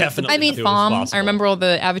Definitely the 2 is farm. possible. I remember all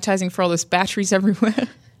the advertising for all those batteries everywhere.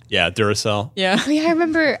 Yeah, Duracell. Yeah. Oh, yeah, I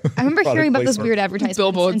remember hearing about those placement. weird advertisements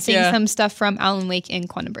Billboards, and seeing yeah. some stuff from Alan Wake in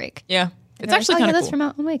Quantum Break. Yeah. It's They're actually like, kind of that's cool. from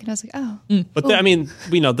Alan Wake, and I was like, oh. But I mean,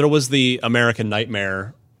 there was the American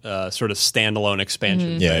Nightmare sort of standalone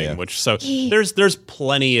expansion Yeah, thing, yeah. which there's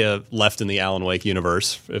plenty of left in the Alan Wake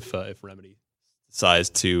universe if Remedy decides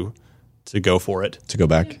to go for it. To go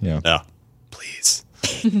back. Yeah. Yeah, please.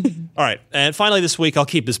 All right, and finally this week I'll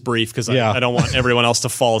keep this brief because Yeah. I don't want everyone else to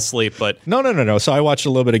fall asleep. But No. So I watched a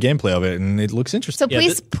little bit of gameplay of it, and it looks interesting.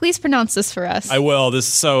 So please pronounce this for us. I will.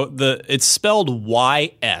 It's spelled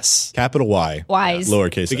YS. Capital Y. Wise.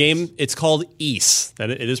 Lowercase. The game it's called Ys. That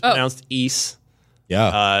it is pronounced Ys.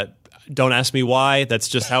 Yeah. Don't ask me why. That's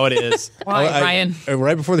just how it is. Why, Ryan?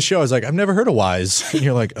 Right before the show, I was like, I've never heard of Wise. And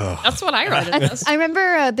you're like, oh. That's what I read it as. I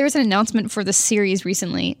remember there was an announcement for the series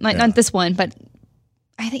recently, not this one, but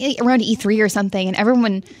I think around E3 or something, and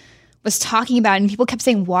everyone was talking about it, and people kept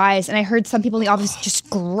saying Wise, and I heard some people in the office just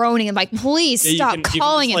groaning and like, please stop You can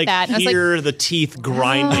calling just, it that. And I was like, hear the teeth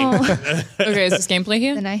grinding. oh. Okay, is this gameplay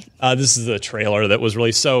here? And I This is the trailer that was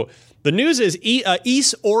released. So the news is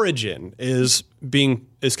Ys Origin is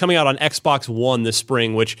coming out on Xbox One this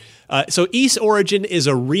spring. Which so Ys Origin is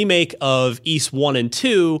a remake of Ys 1 and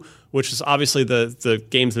 2, which is obviously the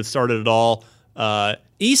games that started it all.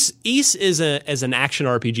 Ys is an action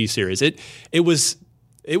RPG series. It was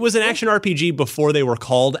an action RPG before they were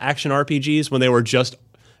called action RPGs. When they were just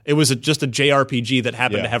a JRPG that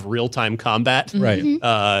happened to have real time combat.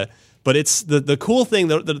 Right. But it's the cool thing,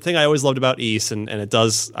 the thing I always loved about Ys, and it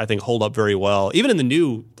does, I think, hold up very well. Even in the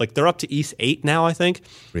new, like they're up to Ys 8 now, I think.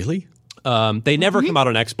 Really? They never come out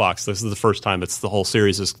on Xbox. This is the first time the whole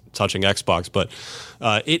series is touching Xbox. But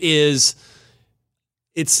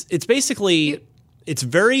it's basically, it's a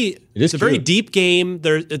very cute. deep game.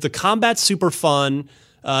 The combat's super fun.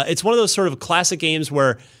 It's one of those sort of classic games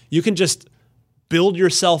where you can just build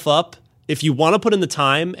yourself up if you want to put in the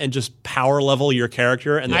time and just power level your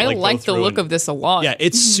character. And then, I go like the through look of this a lot. Yeah,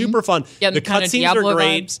 it's super fun. Yeah, the kind of cutscenes are Diablo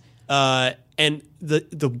great. vibes. And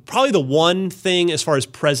the probably the one thing as far as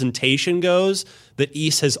presentation goes that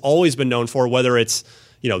Ys has always been known for, whether it's,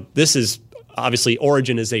 this is obviously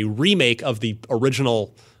Origin is a remake of the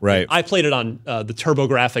original. Right. I played it on the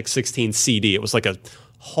TurboGrafx 16 CD. It was like a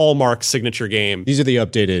Hallmark signature game These are the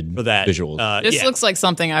updated for that. visuals. This Yeah. looks like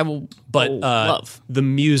something I will love. The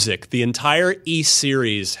music, the entire Ys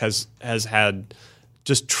series has had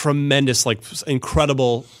just tremendous, like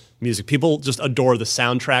incredible music. People just adore the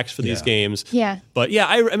soundtracks for these games. Yeah. But yeah,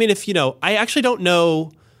 I mean, I actually don't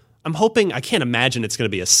know. I'm hoping, I can't imagine it's going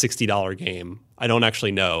to be a $60 game. I don't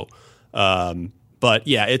actually know. But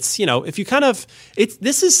yeah, it's, if you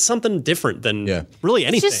this is something different than really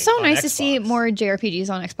anything. It's just so on nice to Xbox. see more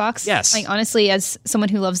JRPGs on Xbox. Yes. Like, honestly, as someone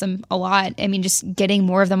who loves them a lot, I mean, just getting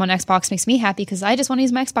more of them on Xbox makes me happy because I just want to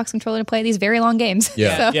use my Xbox controller to play these very long games.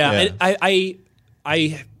 Yeah. So- Yeah, and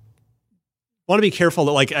I want to be careful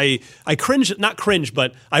that I cringe, not cringe,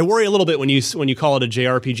 but I worry a little bit when you call it a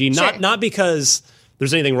JRPG. Sure. Not because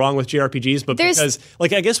there's anything wrong with JRPGs, but because I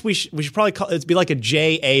guess we should probably call it be like a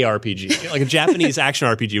JARPG, like a Japanese action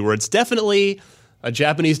RPG, where it's definitely a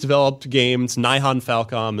Japanese developed game. It's Nihon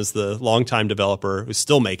Falcom is the longtime developer who's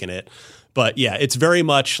still making it. But yeah, it's very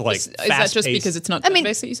much like Is that just because it's not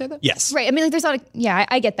turn-based that you say that? Yes. Right. I mean, like, there's not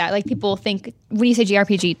I get that. Like, people think when you say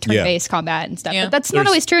JRPG, turn-based combat and stuff. Yeah. But that's not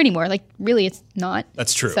always true anymore. Like, really, it's not.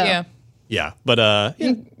 That's true. So- Yeah. Yeah. But keep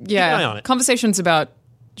an eye on it. Conversations about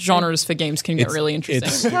genres for games can get really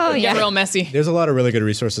interesting. Oh, yeah. Get real messy. There's a lot of really good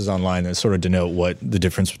resources online that sort of denote what the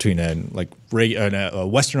difference between a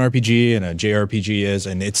Western RPG and a JRPG is,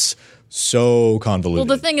 and it's so convoluted.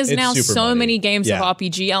 Well, the thing is It's now super so muddy. many games Yeah. have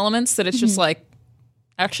RPG elements that it's just like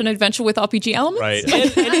action adventure with RPG elements. Right,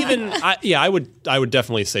 and even I would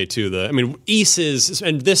definitely say too. Ys is,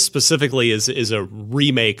 and this specifically is a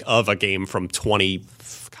remake of a game from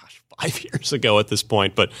 5 years ago at this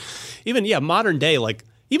point. But even modern day, like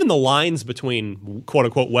even the lines between quote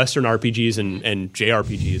unquote Western RPGs and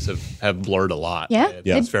JRPGs have blurred a lot. Yeah. It's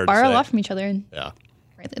They fair to borrow a say. lot from each other. And Yeah,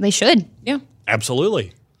 they should. Yeah.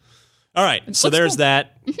 absolutely. All right, so looks there's cool.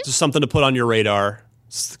 that. Just something to put on your radar.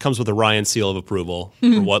 Comes with a Ryan seal of approval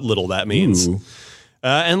for what little that means. Ooh.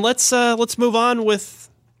 And let's move on with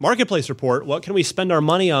Marketplace Report. What can we spend our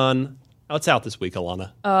money on? What's out this week,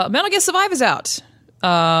 Alana? Metal Gear Survivor's out.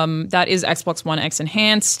 That is Xbox One X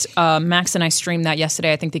enhanced. Max and I streamed that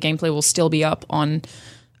yesterday. I think the gameplay will still be up on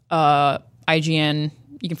IGN.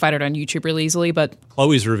 You can find it on YouTube really easily, but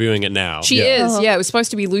Chloe's reviewing it now. she is. Yeah, it was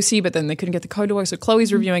supposed to be Lucy, but then they couldn't get the code to work, so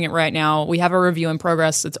Chloe's reviewing it right now. We have a review in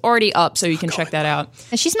progress. It's already up, so you can check that out.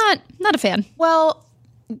 And she's not a fan. Well,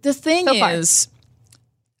 the thing So far. is,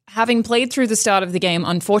 having played through the start of the game,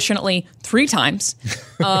 unfortunately, 3 times,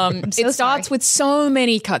 it starts with so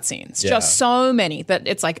many cutscenes, just so many, that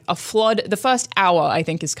it's like a flood. The first hour, I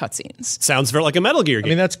think, is cutscenes. Sounds very like a Metal Gear I game.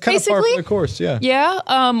 mean, that's kind of par for Basically- the course, yeah.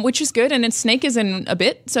 Yeah, which is good. And then Snake is in a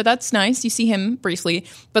bit, so that's nice. You see him briefly.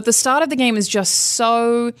 But the start of the game is just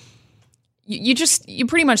so... You're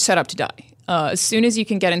pretty much set up to die. As soon as you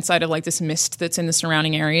can get inside of like this mist that's in the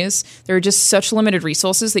surrounding areas, there are just such limited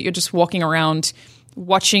resources that you're just walking around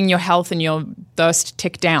watching your health and your thirst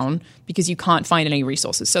tick down because you can't find any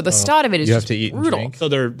resources. So the start of it is You have just to eat and brutal. drink? so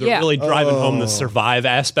they're Yeah. really driving home the survive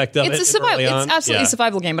aspect of it. It's a survival. early on. It's absolutely a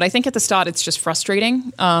survival game, but I think at the start it's just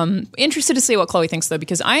frustrating. Interested to see what Chloe thinks though,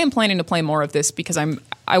 because I am planning to play more of this because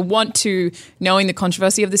I want to, knowing the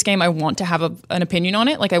controversy of this game, I want to have an opinion on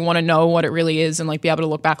it. Like I want to know what it really is and like be able to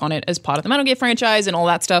look back on it as part of the Metal Gear franchise and all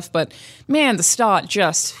that stuff. But man, the start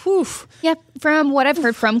just whew. Yeah, from what I've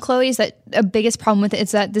heard from Chloe is that a biggest problem with it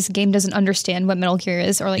is that this game doesn't understand what Metal Gear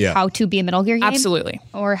is or like Yeah. how to be a Metal Gear game. Absolutely.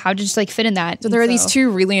 Or how to just like fit in that. So there are these 2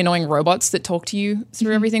 really annoying robots that talk to you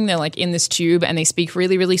through everything. They're like in this tube and they speak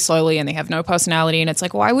really, really slowly and they have no personality. And it's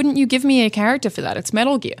like, why wouldn't you give me a character for that? It's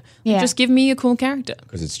Metal Gear. Yeah. Just give me a cool character.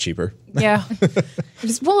 Because it's cheaper. Yeah.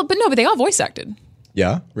 But they are voice acted.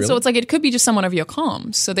 Yeah, really? So it's like it could be just someone over your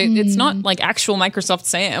comms. So it's not like actual Microsoft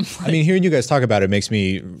Sam. I mean, hearing you guys talk about it makes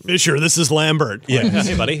me... Fisher, this is Lambert. Yeah,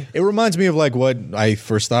 hey, buddy. It reminds me of like what I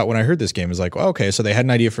first thought when I heard this game. It was like, oh, okay, so they had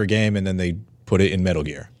an idea for a game and then they put it in Metal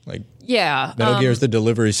Gear. Like Yeah. Metal Gear is the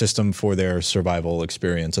delivery system for their survival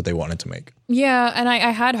experience that they wanted to make. Yeah, and I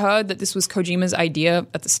had heard that this was Kojima's idea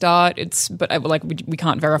at the start. But we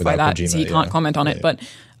can't verify Without that, so Kojima, he can't yeah. comment on it. Right.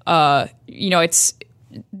 But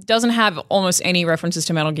it doesn't have almost any references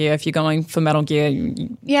to Metal Gear. If you're going for Metal Gear,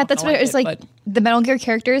 Yeah, that's what it's like. but- The Metal Gear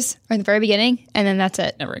characters are at the very beginning, and then that's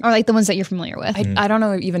it. Never. Or like the ones that you're familiar with. I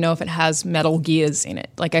don't even know if it has Metal Gears in it.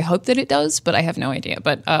 Like I hope that it does, but I have no idea.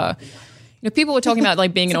 But people were talking about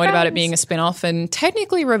like being annoyed about it being a spin-off, and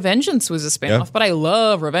technically Revengeance was a spin-off, Yeah. but I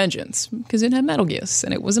love Revengeance because it had Metal Gears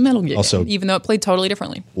and it was a Metal Gear Also- game, even though it played totally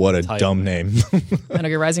differently. What a dumb name. Metal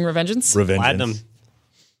Gear Rising Revengeance? Platinum.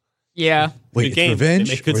 Yeah. Wait, Good it's game. They revenge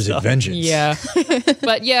make good or is stuff. it vengeance? Yeah.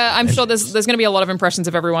 But yeah, I'm sure there's going to be a lot of impressions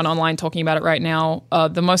of everyone online talking about it right now.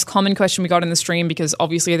 The most common question we got in the stream, because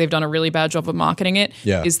obviously they've done a really bad job of marketing it,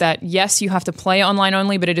 Yeah. is that yes, you have to play online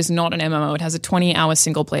only, but it is not an MMO. It has a 20-hour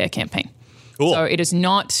single-player campaign. Cool. So it is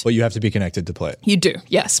not... But you have to be connected to play it. You do,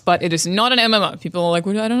 yes, but it is not an MMO. People are like,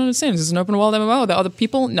 well, I don't understand. Is this an open world MMO? The other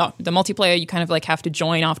people? No. The multiplayer, you kind of like have to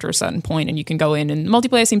join after a certain point and you can go in, and the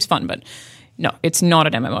multiplayer seems fun, but no, it's not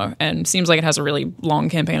an MMO. And seems like it has a really long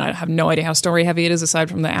campaign. I have no idea how story heavy it is aside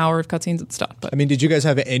from the hour of cutscenes at the start. But I mean, did you guys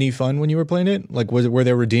have any fun when you were playing it? Like, were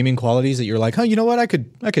there redeeming qualities that you're like, oh, you know what? I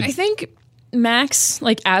could. I think Max,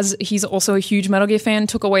 like as he's also a huge Metal Gear fan,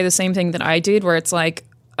 took away the same thing that I did, where it's like,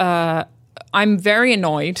 I'm very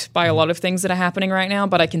annoyed by a lot of things that are happening right now,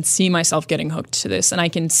 but I can see myself getting hooked to this. And I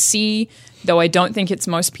can see, though I don't think it's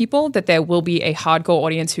most people, that there will be a hardcore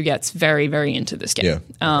audience who gets very, very into this game.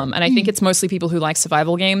 Yeah. And I think it's mostly people who like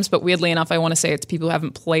survival games, but weirdly enough, I want to say it's people who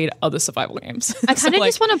haven't played other survival games. I kind of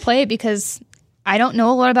just want to play it because I don't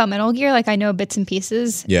know a lot about Metal Gear. Like I know bits and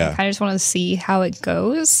pieces. Yeah. I kind of just want to see how it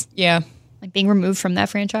goes. Yeah. Like being removed from that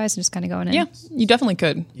franchise and just kind of going in. Yeah, you definitely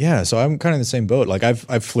could. Yeah, so I'm kind of in the same boat. Like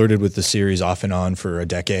I've flirted with the series off and on for a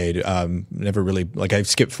decade. Never really like I've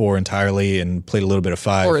skipped 4 entirely and played a little bit of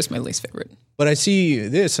 5. 4 is my least favorite. But I see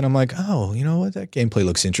this and I'm like, oh, you know what? That gameplay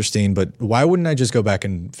looks interesting. But why wouldn't I just go back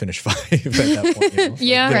and finish 5 at that point? You know?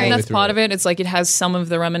 Yeah, Get all the way that's through part of it. It's like it has some of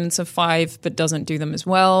the remnants of 5, but doesn't do them as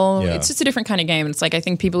well. Yeah. It's just a different kind of game. It's like I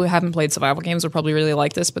think people who haven't played survival games will probably really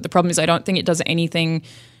like this, but the problem is I don't think it does anything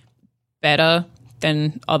better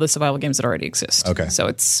than other survival games that already exist. Okay. So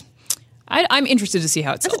it's I'm interested to see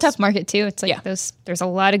how it sells. It's a tough market too. It's like Yeah. there's a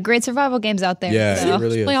lot of great survival games out there. Yeah, so. it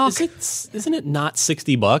really Play is. Ark. Isn't it not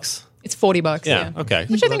 $60? It's $40. Yeah. Okay.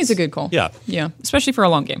 Which I think is a good call. Yeah. Yeah, especially for a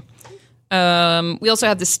long game. We also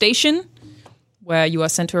have the station, where you are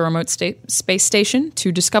sent to a remote space station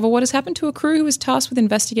to discover what has happened to a crew who is tasked with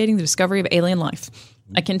investigating the discovery of alien life.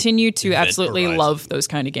 I continue to absolutely Horizon. love those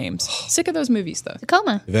kind of games. Sick of those movies, though.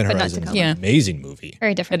 Tacoma, Event but not Horizon is Tacoma. an Yeah. amazing movie.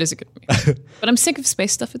 Very It different. is a good movie. But I'm sick of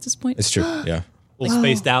space stuff at this point. It's true. Yeah. A little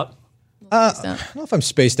spaced out. I don't know if I'm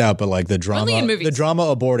spaced out, but like the Only in drama, movies. the drama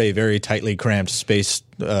aboard a very tightly cramped space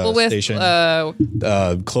With station,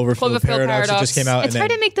 Cloverfield Cloverfield Paradox, that just came out. It's and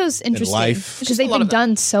hard then- to make those interesting Life. because Just a they've lot been of it.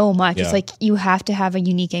 done so much. Yeah. It's like you have to have a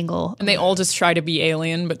unique angle. and they all just try to be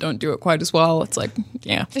alien, but don't do it quite as well. It's like,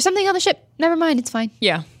 yeah. There's something on the ship. Never mind. It's fine.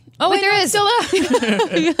 Yeah. Oh, Wait, there no, is.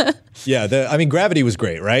 it's still there. Yeah, I mean, Gravity was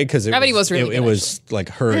great, right? Because Gravity was really it good, was like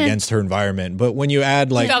her against her environment. But when you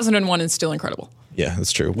add like 2001 is still incredible. yeah,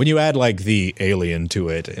 that's true. When you add like the alien to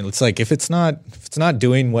it, and it's like if it's not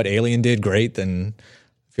doing what Alien did great, then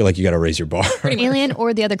I feel like you got to raise your bar. Alien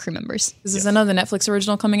or the other crew members. This is another Netflix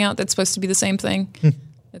original coming out that's supposed to be the same thing.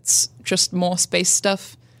 It's just more space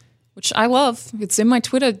stuff, which I love. It's in my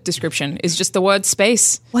Twitter description. Is just the word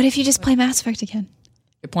space. What if you just play Mass Effect again?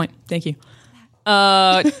 Good point. Thank you.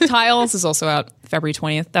 Tiles is also out February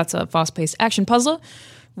 20th. That's a fast-paced action puzzler.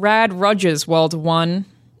 Rad Rogers World 1.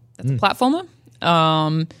 That's a platformer.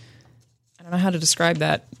 I don't know how to describe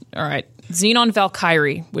that. All right. Xenon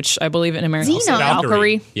Valkyrie, which I believe in American Xenon?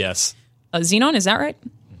 Valkyrie. Yes. Xenon, is that right?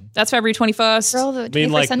 That's February 21st. Girl, the I mean,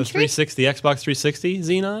 21st like the century? 360, Xbox 360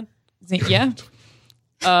 Xenon? Yeah.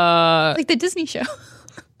 Like the Disney show.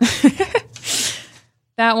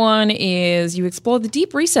 That one is you explore the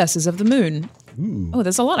deep recesses of the moon. Oh,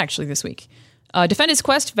 there's a lot actually this week. Defender's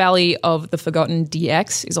Quest, Valley of the Forgotten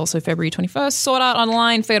DX is also February 21st. Sword Art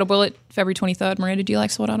Online, Fatal Bullet, February 23rd. Miranda, do you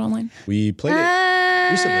like Sword Art Online? We played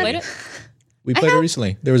it recently. Played it? We played it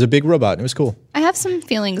recently. There was a big robot. And it was cool. I have some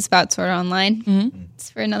feelings about Sword Art Online.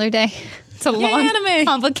 It's for another day. It's a long, anime.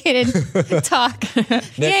 complicated talk.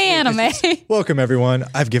 Yay, anime. Welcome everyone.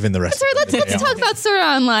 I've given the rest. Sorry, let's talk about Sword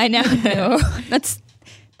Art Online now. No,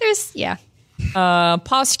 yeah.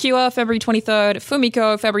 Past Cure, February 23rd.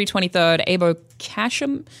 Fumiko, February 23rd. Abo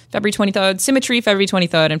Kasham, February 23rd. Symmetry, February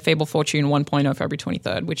 23rd. And Fable Fortune 1.0, February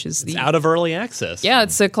 23rd, which is the... Out of early access. Yeah,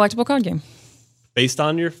 it's a collectible card game. Based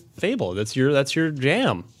on your Fable. That's your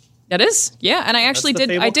jam. That is, yeah. And I actually the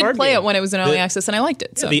did. I Fable did card play game. it when it was in early The- access, and I liked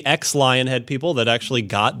it. So The ex Lionhead people that actually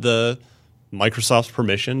got the Microsoft's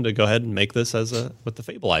permission to go ahead and make this as with the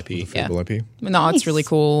Fable IP. Yeah. Fable IP. no, it's Nice. really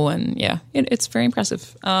cool, and yeah, it's very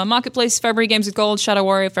impressive. Marketplace, February Games with Gold, Shadow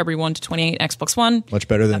Warrior, February 1 to 28, Xbox One. Much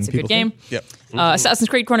better than That's a people good game. think. Yep. Assassin's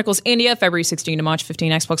Creed Chronicles India, February 16 to March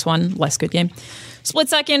 15, Xbox One. Less good game. Split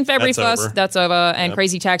Second, February That's 1st. over. That's over. And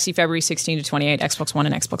Crazy Taxi, February 16 to 28, Xbox One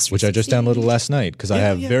and Xbox 360. Which I just downloaded last night because I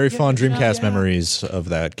have very fond Dreamcast memories of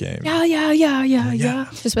that game. Yeah.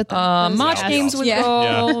 Just with the March games with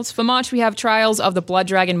gold. For March, we have Trials of the Blood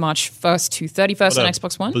Dragon, March 1st to 31st on What a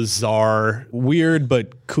Xbox One. Bizarre. Weird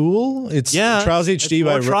but cool. It's Yeah. Trials HD it's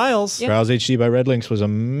by more Trials. Trials HD by Red Links was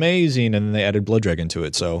amazing, and then they added Blood Dragon to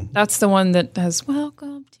it. So That's the one that has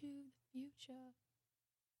Welcome to the Future.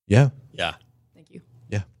 yeah, Yeah. Thank you.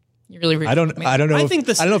 yeah. You really I don't know. I if, think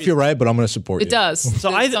the I don't know if series- you're right, but I'm going to support It you. does.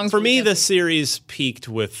 So The song's for me, really the catchy. series peaked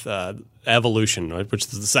with Evolution, right, which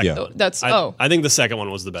is the second. Yeah. one. That's I think the second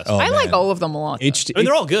one was the best. Oh, I like man. all of them a lot. though. HD. I mean,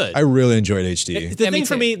 they're all good. I really enjoyed HD. The Yeah, me thing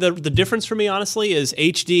for too. me, the difference for me, honestly, is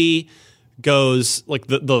HD goes like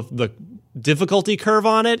the difficulty curve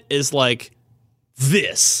on it is like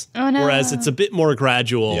this, Oh, no. whereas it's a bit more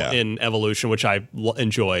gradual Yeah. in Evolution, which I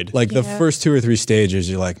enjoyed. Like the first 2 or 3 stages,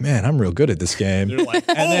 you're like, man, I'm real good at this game. You're like,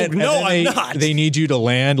 I'm not. They need you to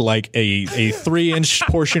land like a 3-inch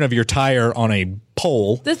portion of your tire on a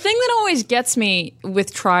pole. The thing that always gets me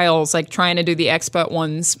with Trials, like trying to do the expert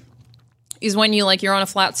ones, is when you're on a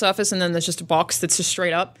flat surface and then there's just a box that's just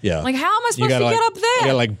straight up. Yeah. Like, how am I supposed to gotta, get up there? You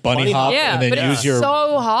gotta like bunny hop Yeah, and then but use it's your.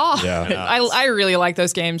 so hard. Yeah. I really like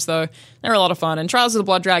those games, though. They're a lot of fun. And Trials of the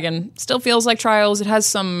Blood Dragon still feels like Trials. It has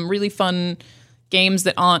some really fun games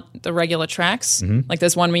that aren't the regular tracks. Like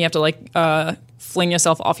there's one where you have to fling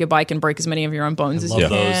yourself off your bike and break as many of your own bones as you Love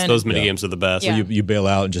can. those mini games are the best. Yeah. You bail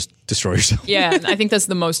out and just destroy yourself. Yeah, and I think that's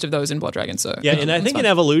the most of those in Blood Dragon. So Yeah, and I think in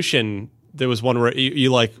Evolution there was one where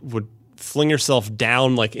you like would fling yourself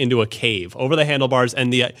down like into a cave over the handlebars,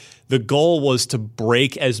 and the goal was to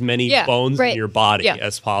break as many bones in your body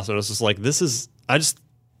as possible. It's just like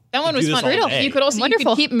that one was do this fun. all day. You could also you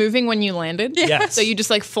could keep moving when you landed. Yes. So you just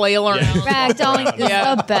like flail around. Ragdolling is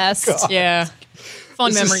the best. Yeah.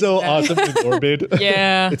 Fun This memory. is so awesome with Orbit.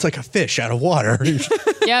 Yeah. It's like a fish out of water.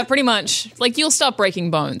 Yeah, pretty much. Like you'll stop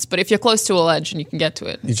breaking bones, but if you're close to a ledge and you can get to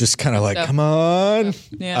it. You just kind of like, come on.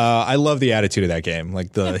 Yeah. I love the attitude of that game,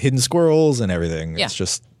 like the hidden squirrels and everything. Yeah. It's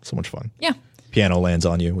just so much fun. Yeah. Piano lands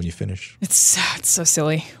on you when you finish. It's so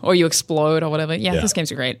silly. Or you explode or whatever. Yeah, those games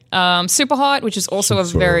are great. Super Hot, which is also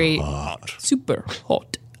super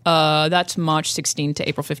hot. That's March 16 to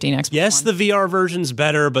April 15. Xbox yes, One. the VR version's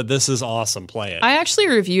better, but this is awesome. Play it. I actually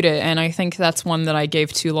reviewed it, and I think that's one that I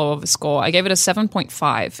gave too low of a score. I gave it a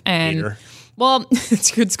 7.5, and Hater. well,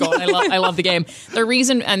 it's a good score. I love the game. The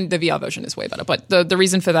reason, and the VR version is way better, but the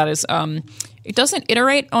reason for that is it doesn't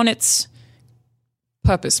iterate on its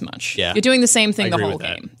purpose much. Yeah. You're doing the same thing I the agree whole with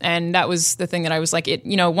that. game, and that was the thing that I was like,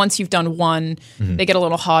 once you've done one, they get a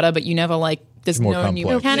little harder, but you never like. There's more no new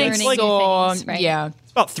complex. mechanics Learning new or things, right? yeah.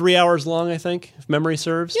 It's about 3 hours long, I think, if memory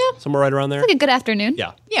serves. Yeah. Somewhere right around there. Like a good afternoon.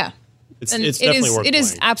 Yeah. Yeah. It's And definitely worth it is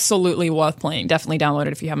playing. absolutely worth playing. Definitely download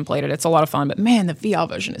it if you haven't played it. It's a lot of fun. But man, the VR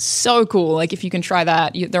version is so cool. Like if you can try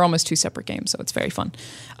that, they're almost two separate games, so it's very fun.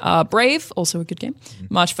 Brave, also a good game.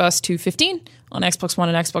 March 1st to 15 on Xbox One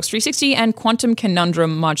and Xbox 360, and Quantum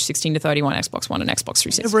Conundrum March 16 to 31 Xbox One and Xbox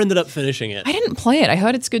 360. Never ended up finishing it. I didn't play it. I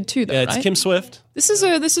heard it's good too, though. Yeah, it's right? Kim Swift. This is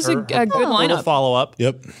a good lineup. Follow up.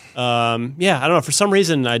 Yep. Yeah, I don't know. For some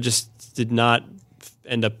reason, I just did not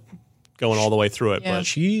end up going all the way through it. Yeah. But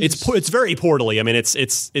Jeez. it's very Portal-y. I mean,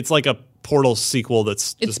 it's like a Portal sequel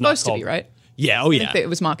that's It's just not supposed to be, called- right? Yeah. Oh, yeah. think that it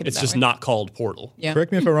was marketed It's that just way. not called Portal. Yeah.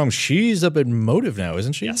 Correct me if I'm wrong. She's up at Motive now,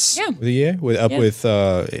 isn't she? Yes. Yeah. With EA? With Jade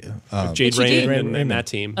Mitchie D. Rain and that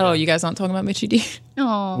team. Oh, you guys aren't talking about Mitchie D?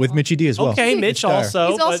 Oh, With Mitchie D as well. Okay, Mitch Dyer. also.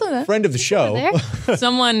 He's also but there. Friend of the show. there.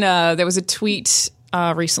 Someone, there was a tweet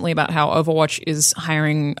recently about how Overwatch is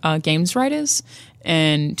hiring games writers.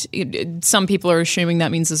 And some people are assuming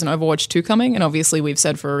that means there's an Overwatch 2 coming. And obviously, we've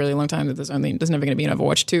said for a really long time that there's never going to be an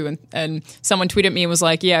Overwatch 2. And someone tweeted me and was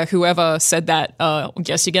like, yeah, whoever said that,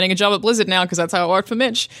 guess you're getting a job at Blizzard now because that's how it worked for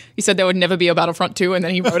Mitch. He said there would never be a Battlefront 2, and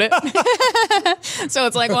then he wrote it. So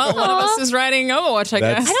it's like, well, one of us is writing Overwatch, I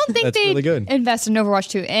guess. I don't think That's they really good. invest in Overwatch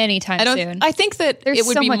 2 anytime soon. I think that There's it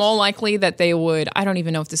would so be much- more likely that they would. I don't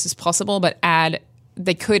even know if this is possible, but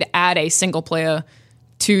they could add a single player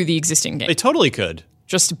to the existing game. They totally could.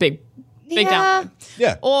 Just a big Yeah. download.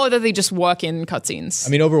 Yeah. Or that they just work in cutscenes.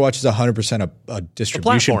 I mean, Overwatch is 100% a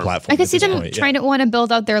distribution platform. platform. I could at see this them point, trying to want to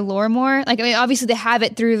build out their lore more. Like, I mean, obviously they have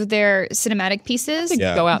it through their cinematic pieces.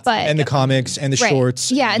 Yeah. Go out. But And the comics and the Right.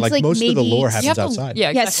 shorts. Yeah, it's like like most of the maybe- lore You happens have to- outside.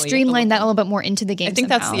 yeah, yeah, exactly. streamline that a little bit more into the game. I think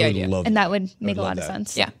that's the somehow. idea. Love And that. that would make a love lot of that.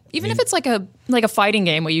 sense. Yeah. Even if it's like a fighting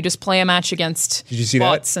game where you just play a match against Did you see that?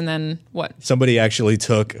 bots and then what? Somebody actually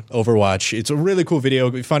took Overwatch. It's a really cool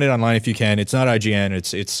video. You find it online if you can. It's not IGN.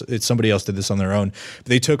 It's somebody else did this on their own. But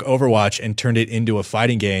they took Overwatch and turned it into a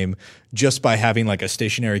fighting game just by having like a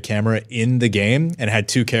stationary camera in the game and had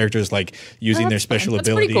two characters like using their special That's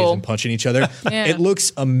pretty abilities cool. and punching each other. Yeah. It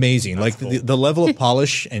looks amazing. Like the level of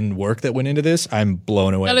polish and work that went into this, I'm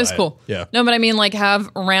blown away. That is by it. cool. Yeah. No, but I mean, like, have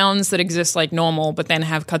rounds that exist like normal, but then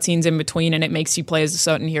have cutscenes in between, and it makes you play as a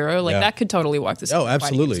certain hero. Like Yeah. that could totally work. This Oh,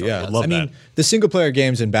 absolutely, yeah. love I mean, that. the single player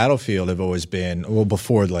games in Battlefield have always been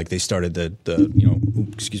before like they started the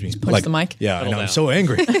excuse me, punch the mic. Yeah, I Settle know. I'm down. so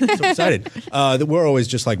angry, so excited. That we're always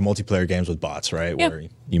just like multiplayer games with bots, right? Yeah. Where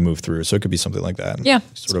you move through. So it could be something like that. Yeah,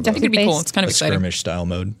 sort of it could be cool. based. It's kind a of exciting. skirmish style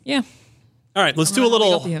mode. Yeah. All right, let's do a Help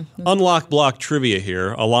little you. unlock block trivia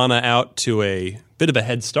here. Alana out to a bit of a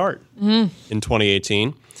head start in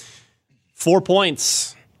 2018. 4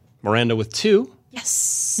 points. Miranda with 2.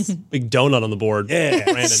 Yes. Big donut on the board. Yeah.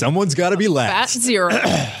 Brandon. Someone's got to be At last. 0.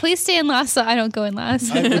 Please stay in last so I don't go in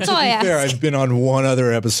last. To That's all I be fair, ask. I've been on one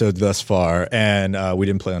other episode thus far, and we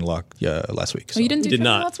didn't play Unlock last week. So. You didn't do Did trivia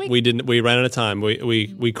not. last week? We didn't. We ran out of time.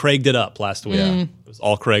 We Craig'd it up last week. It was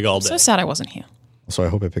all Craig all day. So sad I wasn't here. So I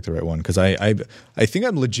hope I picked the right one because I think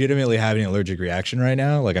I'm legitimately having an allergic reaction right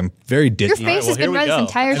now. Like I'm very Your dizzy. face has here been we red this go.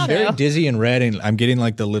 entire I'm show. very dizzy and red, and I'm getting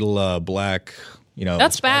like the little black.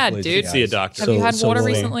 That's bad, sparkly dude. eyes. See a doctor. Have you had water will-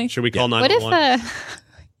 recently? Should we call What 911? if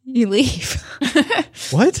you leave?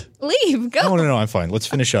 What? Leave. Go. No, I'm fine. Let's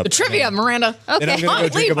finish up. Trivia, Miranda. Then I'm Okay. gonna go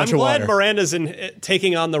drink a I'm bunch of glad water. Miranda's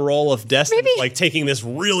taking on the role of Destiny, Maybe- like taking this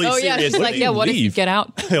really Oh yeah, serious. she's like, yeah. What if you leave? get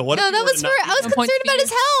out? What if No, you that were was to for. not- I was No point concerned about to his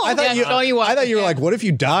health. I thought Yeah, show you what. I thought you were like, what if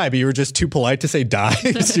you die, but you were just too polite to say die.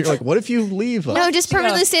 So you're like, what if you leave? No, just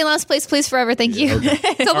permanently stay in last place, please, forever. Thank you.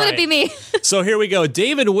 Don't let it be me. So here we go.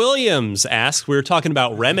 David Williams asks, we were talking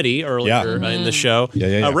about Remedy earlier in the show.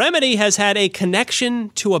 Yeah. Remedy has had a connection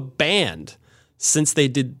to a band since they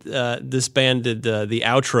did, this band did the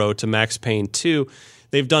outro to Max Payne 2.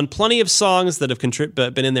 They've done plenty of songs that have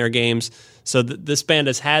been in their games. So this band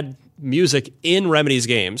has had music in Remedy's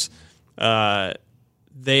games.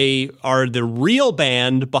 They are the real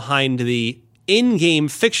band behind the in-game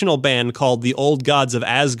fictional band called the Old Gods of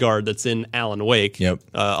Asgard that's in Alan Wake,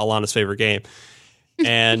 Alana's favorite game.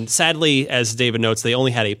 And sadly, as David notes, they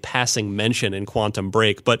only had a passing mention in Quantum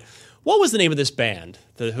Break. But what was the name of this band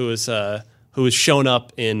who has shown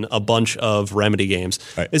up in a bunch of Remedy games?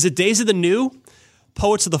 Right. Is it Days of the New,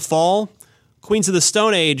 Poets of the Fall, Queens of the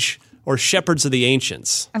Stone Age, or Shepherds of the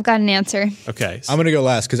Ancients? I've got an answer. Okay. I'm gonna go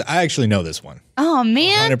last because I actually know this one. Oh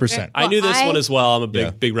man, 100%. I knew this I- one as well. I'm a Yeah.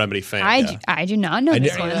 big Remedy fan. I do not know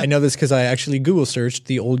this one. I know this because I actually Google searched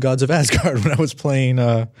the Old Gods of Asgard when I was playing.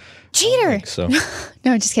 Cheater. So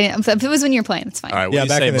No, just kidding. If it was when you were playing, it's fine. All right, what yeah, do you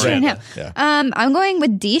back say, in the day. Miranda? Yeah. I'm going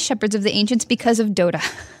with D, Shepherds of the Ancients, because of Dota.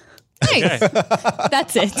 Nice.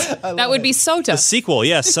 That's it. That would be Sota. Sequel,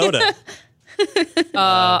 yes, Soda.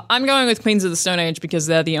 I'm going with Queens of the Stone Age because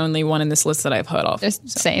they're the only one in this list that I've heard of. They're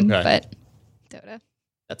same, Okay. but Dota.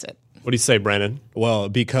 That's it. What do you say, Brandon? Well,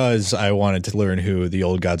 because I wanted to learn who the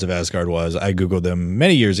Old Gods of Asgard was, I Googled them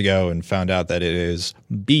many years ago and found out that it is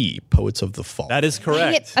B, Poets of the Fall. That is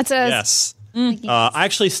correct. That's a- yes. I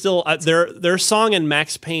actually still their song in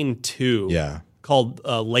Max Payne 2 Yeah. called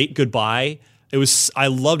Late Goodbye. I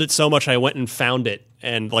loved it so much I went and found it,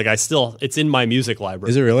 and like it's in my music library.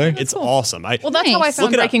 Is it really? It's awesome. Well, that's how I Nice. found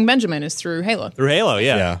Look it up. Breaking Benjamin is through Halo. Through Halo,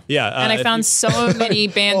 yeah. And I if found so many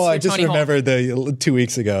bands Oh, through I just Tony Hawk. remembered the 2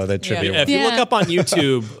 weeks ago that trivia. If you Yeah. look up on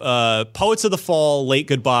YouTube, Poets of the Fall, Late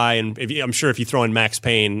Goodbye, and I'm sure if you throw in Max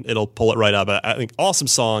Payne, it'll pull it right up. I think awesome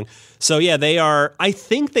song. So yeah, they are. I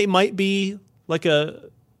think they might be like a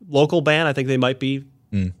local band. I think they might be.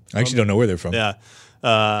 I actually don't know where they're from. Yeah.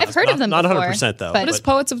 I've heard of them Not before. 100% though. What does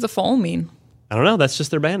Poets of the Fall mean? I don't know. That's just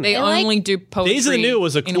their band. They name. like- only do poetry. Days of the New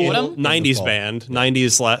was a in cool autumn? 90s Fall. band,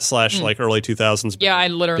 90s slash like early 2000s. Yeah, I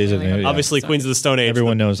literally. Days of the only New, heard yeah. Obviously, that. Queens of the Stone Age.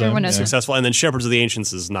 Everyone knows them. Everyone knows yeah. them. successful, and then Shepherds of the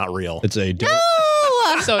Ancients is not real. It's a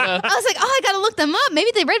Oh! Soda. I was like, I gotta look them up. Maybe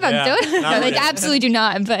they read about Yeah, Dota. not No, they really. absolutely do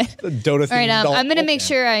not. But Dota thing. all right, I'm gonna make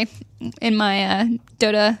sure in my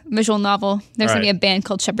Dota visual novel, there's All gonna be right. a band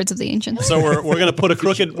called Shepherds of the Ancients. So we're gonna put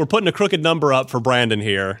we're putting a crooked number up for Brandon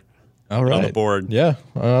here All right. on the board. Yeah,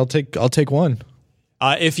 I'll take one.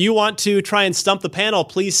 If you want to try and stump the panel,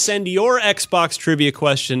 please send your Xbox trivia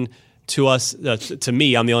question to us, to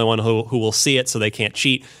me. I'm the only one who will see it, so they can't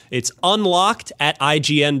cheat. It's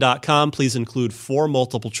unlocked@ign.com. Please include 4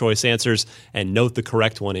 multiple choice answers and note the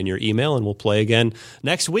correct one in your email, and we'll play again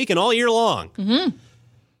next week and all year long. Mm-hmm.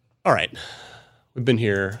 All right. We've been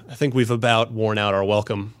here. I think we've about worn out our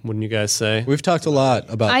welcome, wouldn't you guys say? We've talked a lot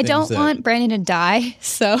about. I things don't that- want Brandon to die,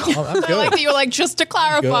 so I'm I like good. that you were like, just to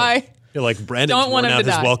clarify. You're like, Brandon's Don't want worn him out to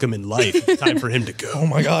his die. welcome in life. It's time for him to go. Oh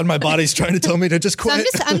my god, my body's trying to tell me to just quit.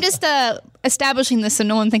 I'm just establishing this so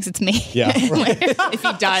no one thinks it's me. yeah, right. If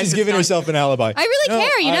he dies, She's it's giving not- herself an alibi. I really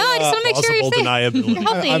care, you know. I just want to make sure plausible you're deniability.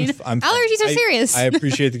 you're healthy. I'm Allergies are serious. I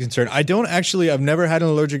appreciate the concern. I don't actually. I've never had an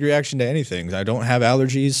allergic reaction to anything. I don't have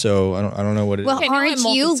allergies, so I don't know what it is. well, Okay, now aren't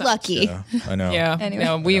I'm you multi-sensed. lucky? Yeah, I know. Yeah, Anyway.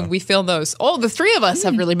 no, we feel those. Oh, the 3 of us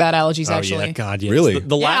have really bad allergies. Oh, Actually, yeah, God, yes. Really?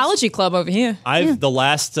 The yeah, last, allergy club over here. the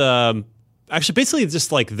last, actually, basically,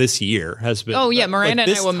 just like this year has been. Oh, yeah, Miranda and I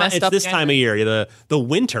this were messed it's up this again. time of year. The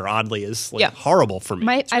winter, oddly, is like Yeah. horrible for me.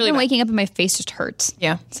 I've really been bad. waking up and my face just hurts.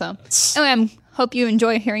 Yeah. So anyway, hope you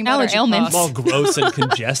enjoy hearing about Allergy our ailments. I'm all gross and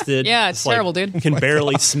congested. Yeah, it's like, terrible, dude. Can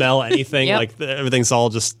barely smell anything. Yep. Like everything's all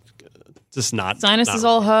just not. Sinuses not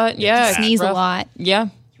all hurt. Yeah, Sneeze a rough. lot. Yeah.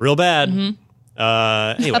 real bad.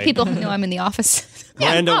 Anyway, People who know I'm in the office.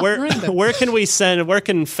 Miranda, Miranda. where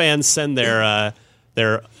can fans send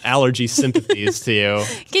their allergy sympathies to you?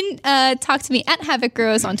 You can talk to me at Havoc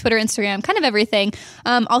Grows on Twitter, Instagram, kind of everything.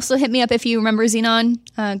 Also, hit me up if you remember Xenon,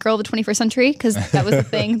 Girl of the 21st Century, because that was a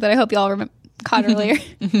thing that I hope you all caught earlier.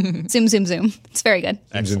 Zoom, zoom, zoom. It's very good.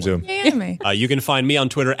 Zoom, zoom. Yeah, me. You can find me on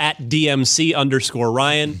Twitter at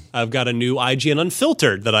DMC_Ryan. I've got a new IGN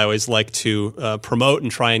Unfiltered that I always like to promote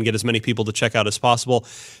and try and get as many people to check out as possible.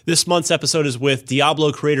 This month's episode is with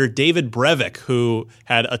Diablo creator David Brevik, who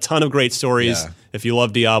had a ton of great stories. Yeah. If you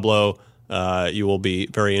love Diablo, you will be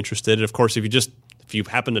very interested. And of course, if you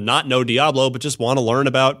happen to not know Diablo but just want to learn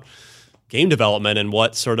about game development and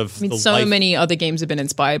what sort of So many other games have been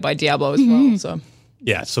inspired by Diablo as well. So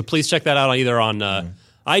yeah, so please check that out either on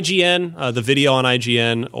IGN, the video on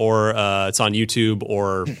IGN, or it's on YouTube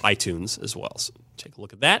or iTunes as well. So take a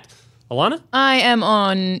look at that. Alana? I am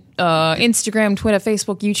on Instagram, Twitter,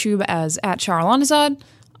 Facebook, YouTube as @Charlanazad.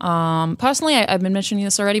 Personally, I've been mentioning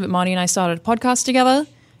this already, but Marty and I started a podcast together.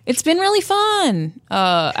 It's been really fun.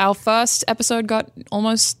 Our first episode got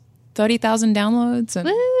almost 30,000 downloads. And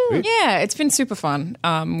yeah, it's been super fun.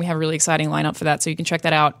 We have a really exciting lineup for that, so you can check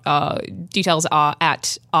that out. Details are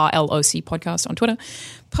at RLOC Podcast on Twitter.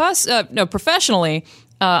 Professionally,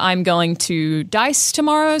 I'm going to DICE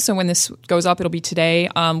tomorrow, so when this goes up, it'll be today.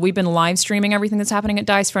 We've been live streaming everything that's happening at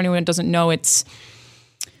DICE. For anyone who doesn't know, it's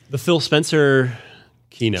The Phil Spencer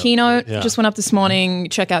keynote just went up this morning.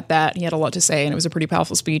 Check out that. He had a lot to say, and it was a pretty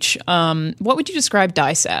powerful speech. What would you describe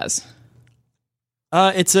DICE as?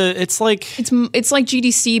 It's like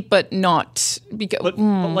GDC, but not but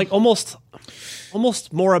like almost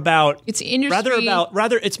more about it's industry.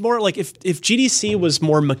 Rather it's more like if GDC was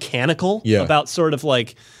more mechanical about sort of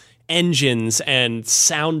like engines and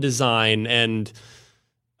sound design and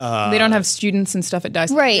they don't have students and stuff at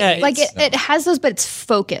DICE, Right? Yeah, like it has those, but it's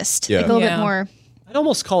focused. Yeah. Like a little bit more. I'd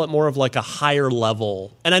almost call it more of like a higher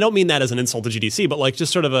level, and I don't mean that as an insult to GDC, but like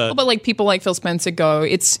just sort of a. But like people like Phil Spencer go,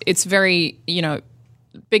 it's very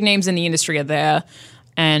big names in the industry are there.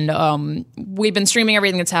 And we've been streaming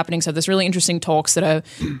everything that's happening. So there's really interesting talks that are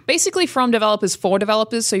basically from developers for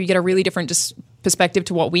developers. So you get a really different perspective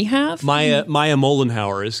to what we have. Maya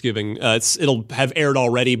Mollenhauer is giving. It'll have aired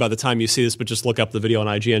already by the time you see this, but just look up the video on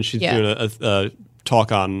IGN. She's doing a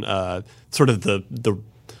talk on sort of the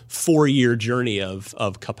 4-year journey of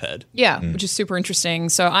Cuphead. Yeah, which is super interesting.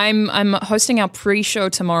 So I'm hosting our pre-show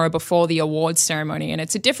tomorrow before the awards ceremony, and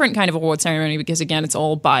it's a different kind of award ceremony because again, it's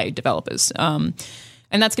all by developers.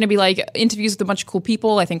 And that's going to be like interviews with a bunch of cool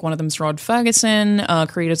people. I think one of them is Rod Ferguson,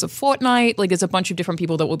 creators of Fortnite. Like there's a bunch of different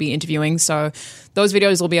people that we'll be interviewing. So those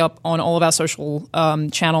videos will be up on all of our social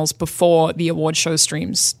channels before the award show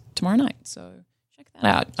streams tomorrow night. So check that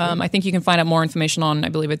out. I think you can find out more information on, I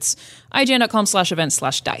believe it's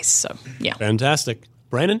ign.com/events/dice. So yeah. Fantastic.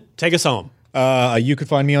 Brandon, take us home. You can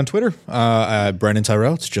find me on Twitter, Brandon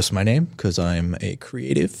Tyrell. It's just my name because I'm a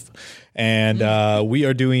creative. And we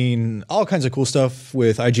are doing all kinds of cool stuff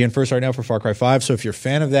with IGN First right now for Far Cry 5. So if you're a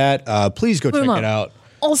fan of that, please go check it out.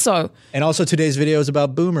 Also today's video is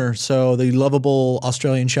about Boomer. So the lovable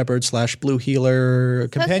Australian Shepherd / Blue Heeler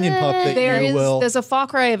companion pup that there's a Far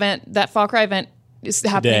Cry event. That Far Cry event is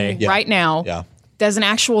happening right now. Yeah. There's an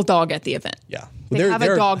actual dog at the event. Yeah. They have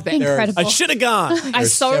a dog there. Incredible. I should have gone. I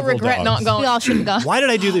so regret not going. We all should have gone. Why did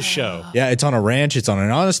I do this show? Yeah, it's on a ranch. It's on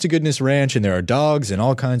an honest to goodness ranch, and there are dogs and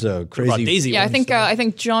all kinds of crazy. Daisy Yeah, I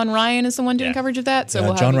think John Ryan is the one doing coverage of that. So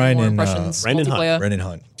we'll John have Ryan more and impressions. Brandon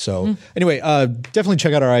Hunt. So anyway, definitely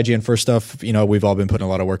check out our IGN First stuff. We've all been putting a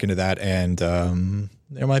lot of work into that, and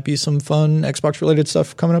there might be some fun Xbox related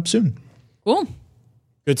stuff coming up soon. Cool.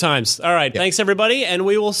 Good times. All right. Thanks, everybody. And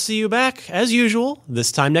we will see you back, as usual,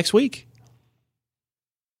 this time next week.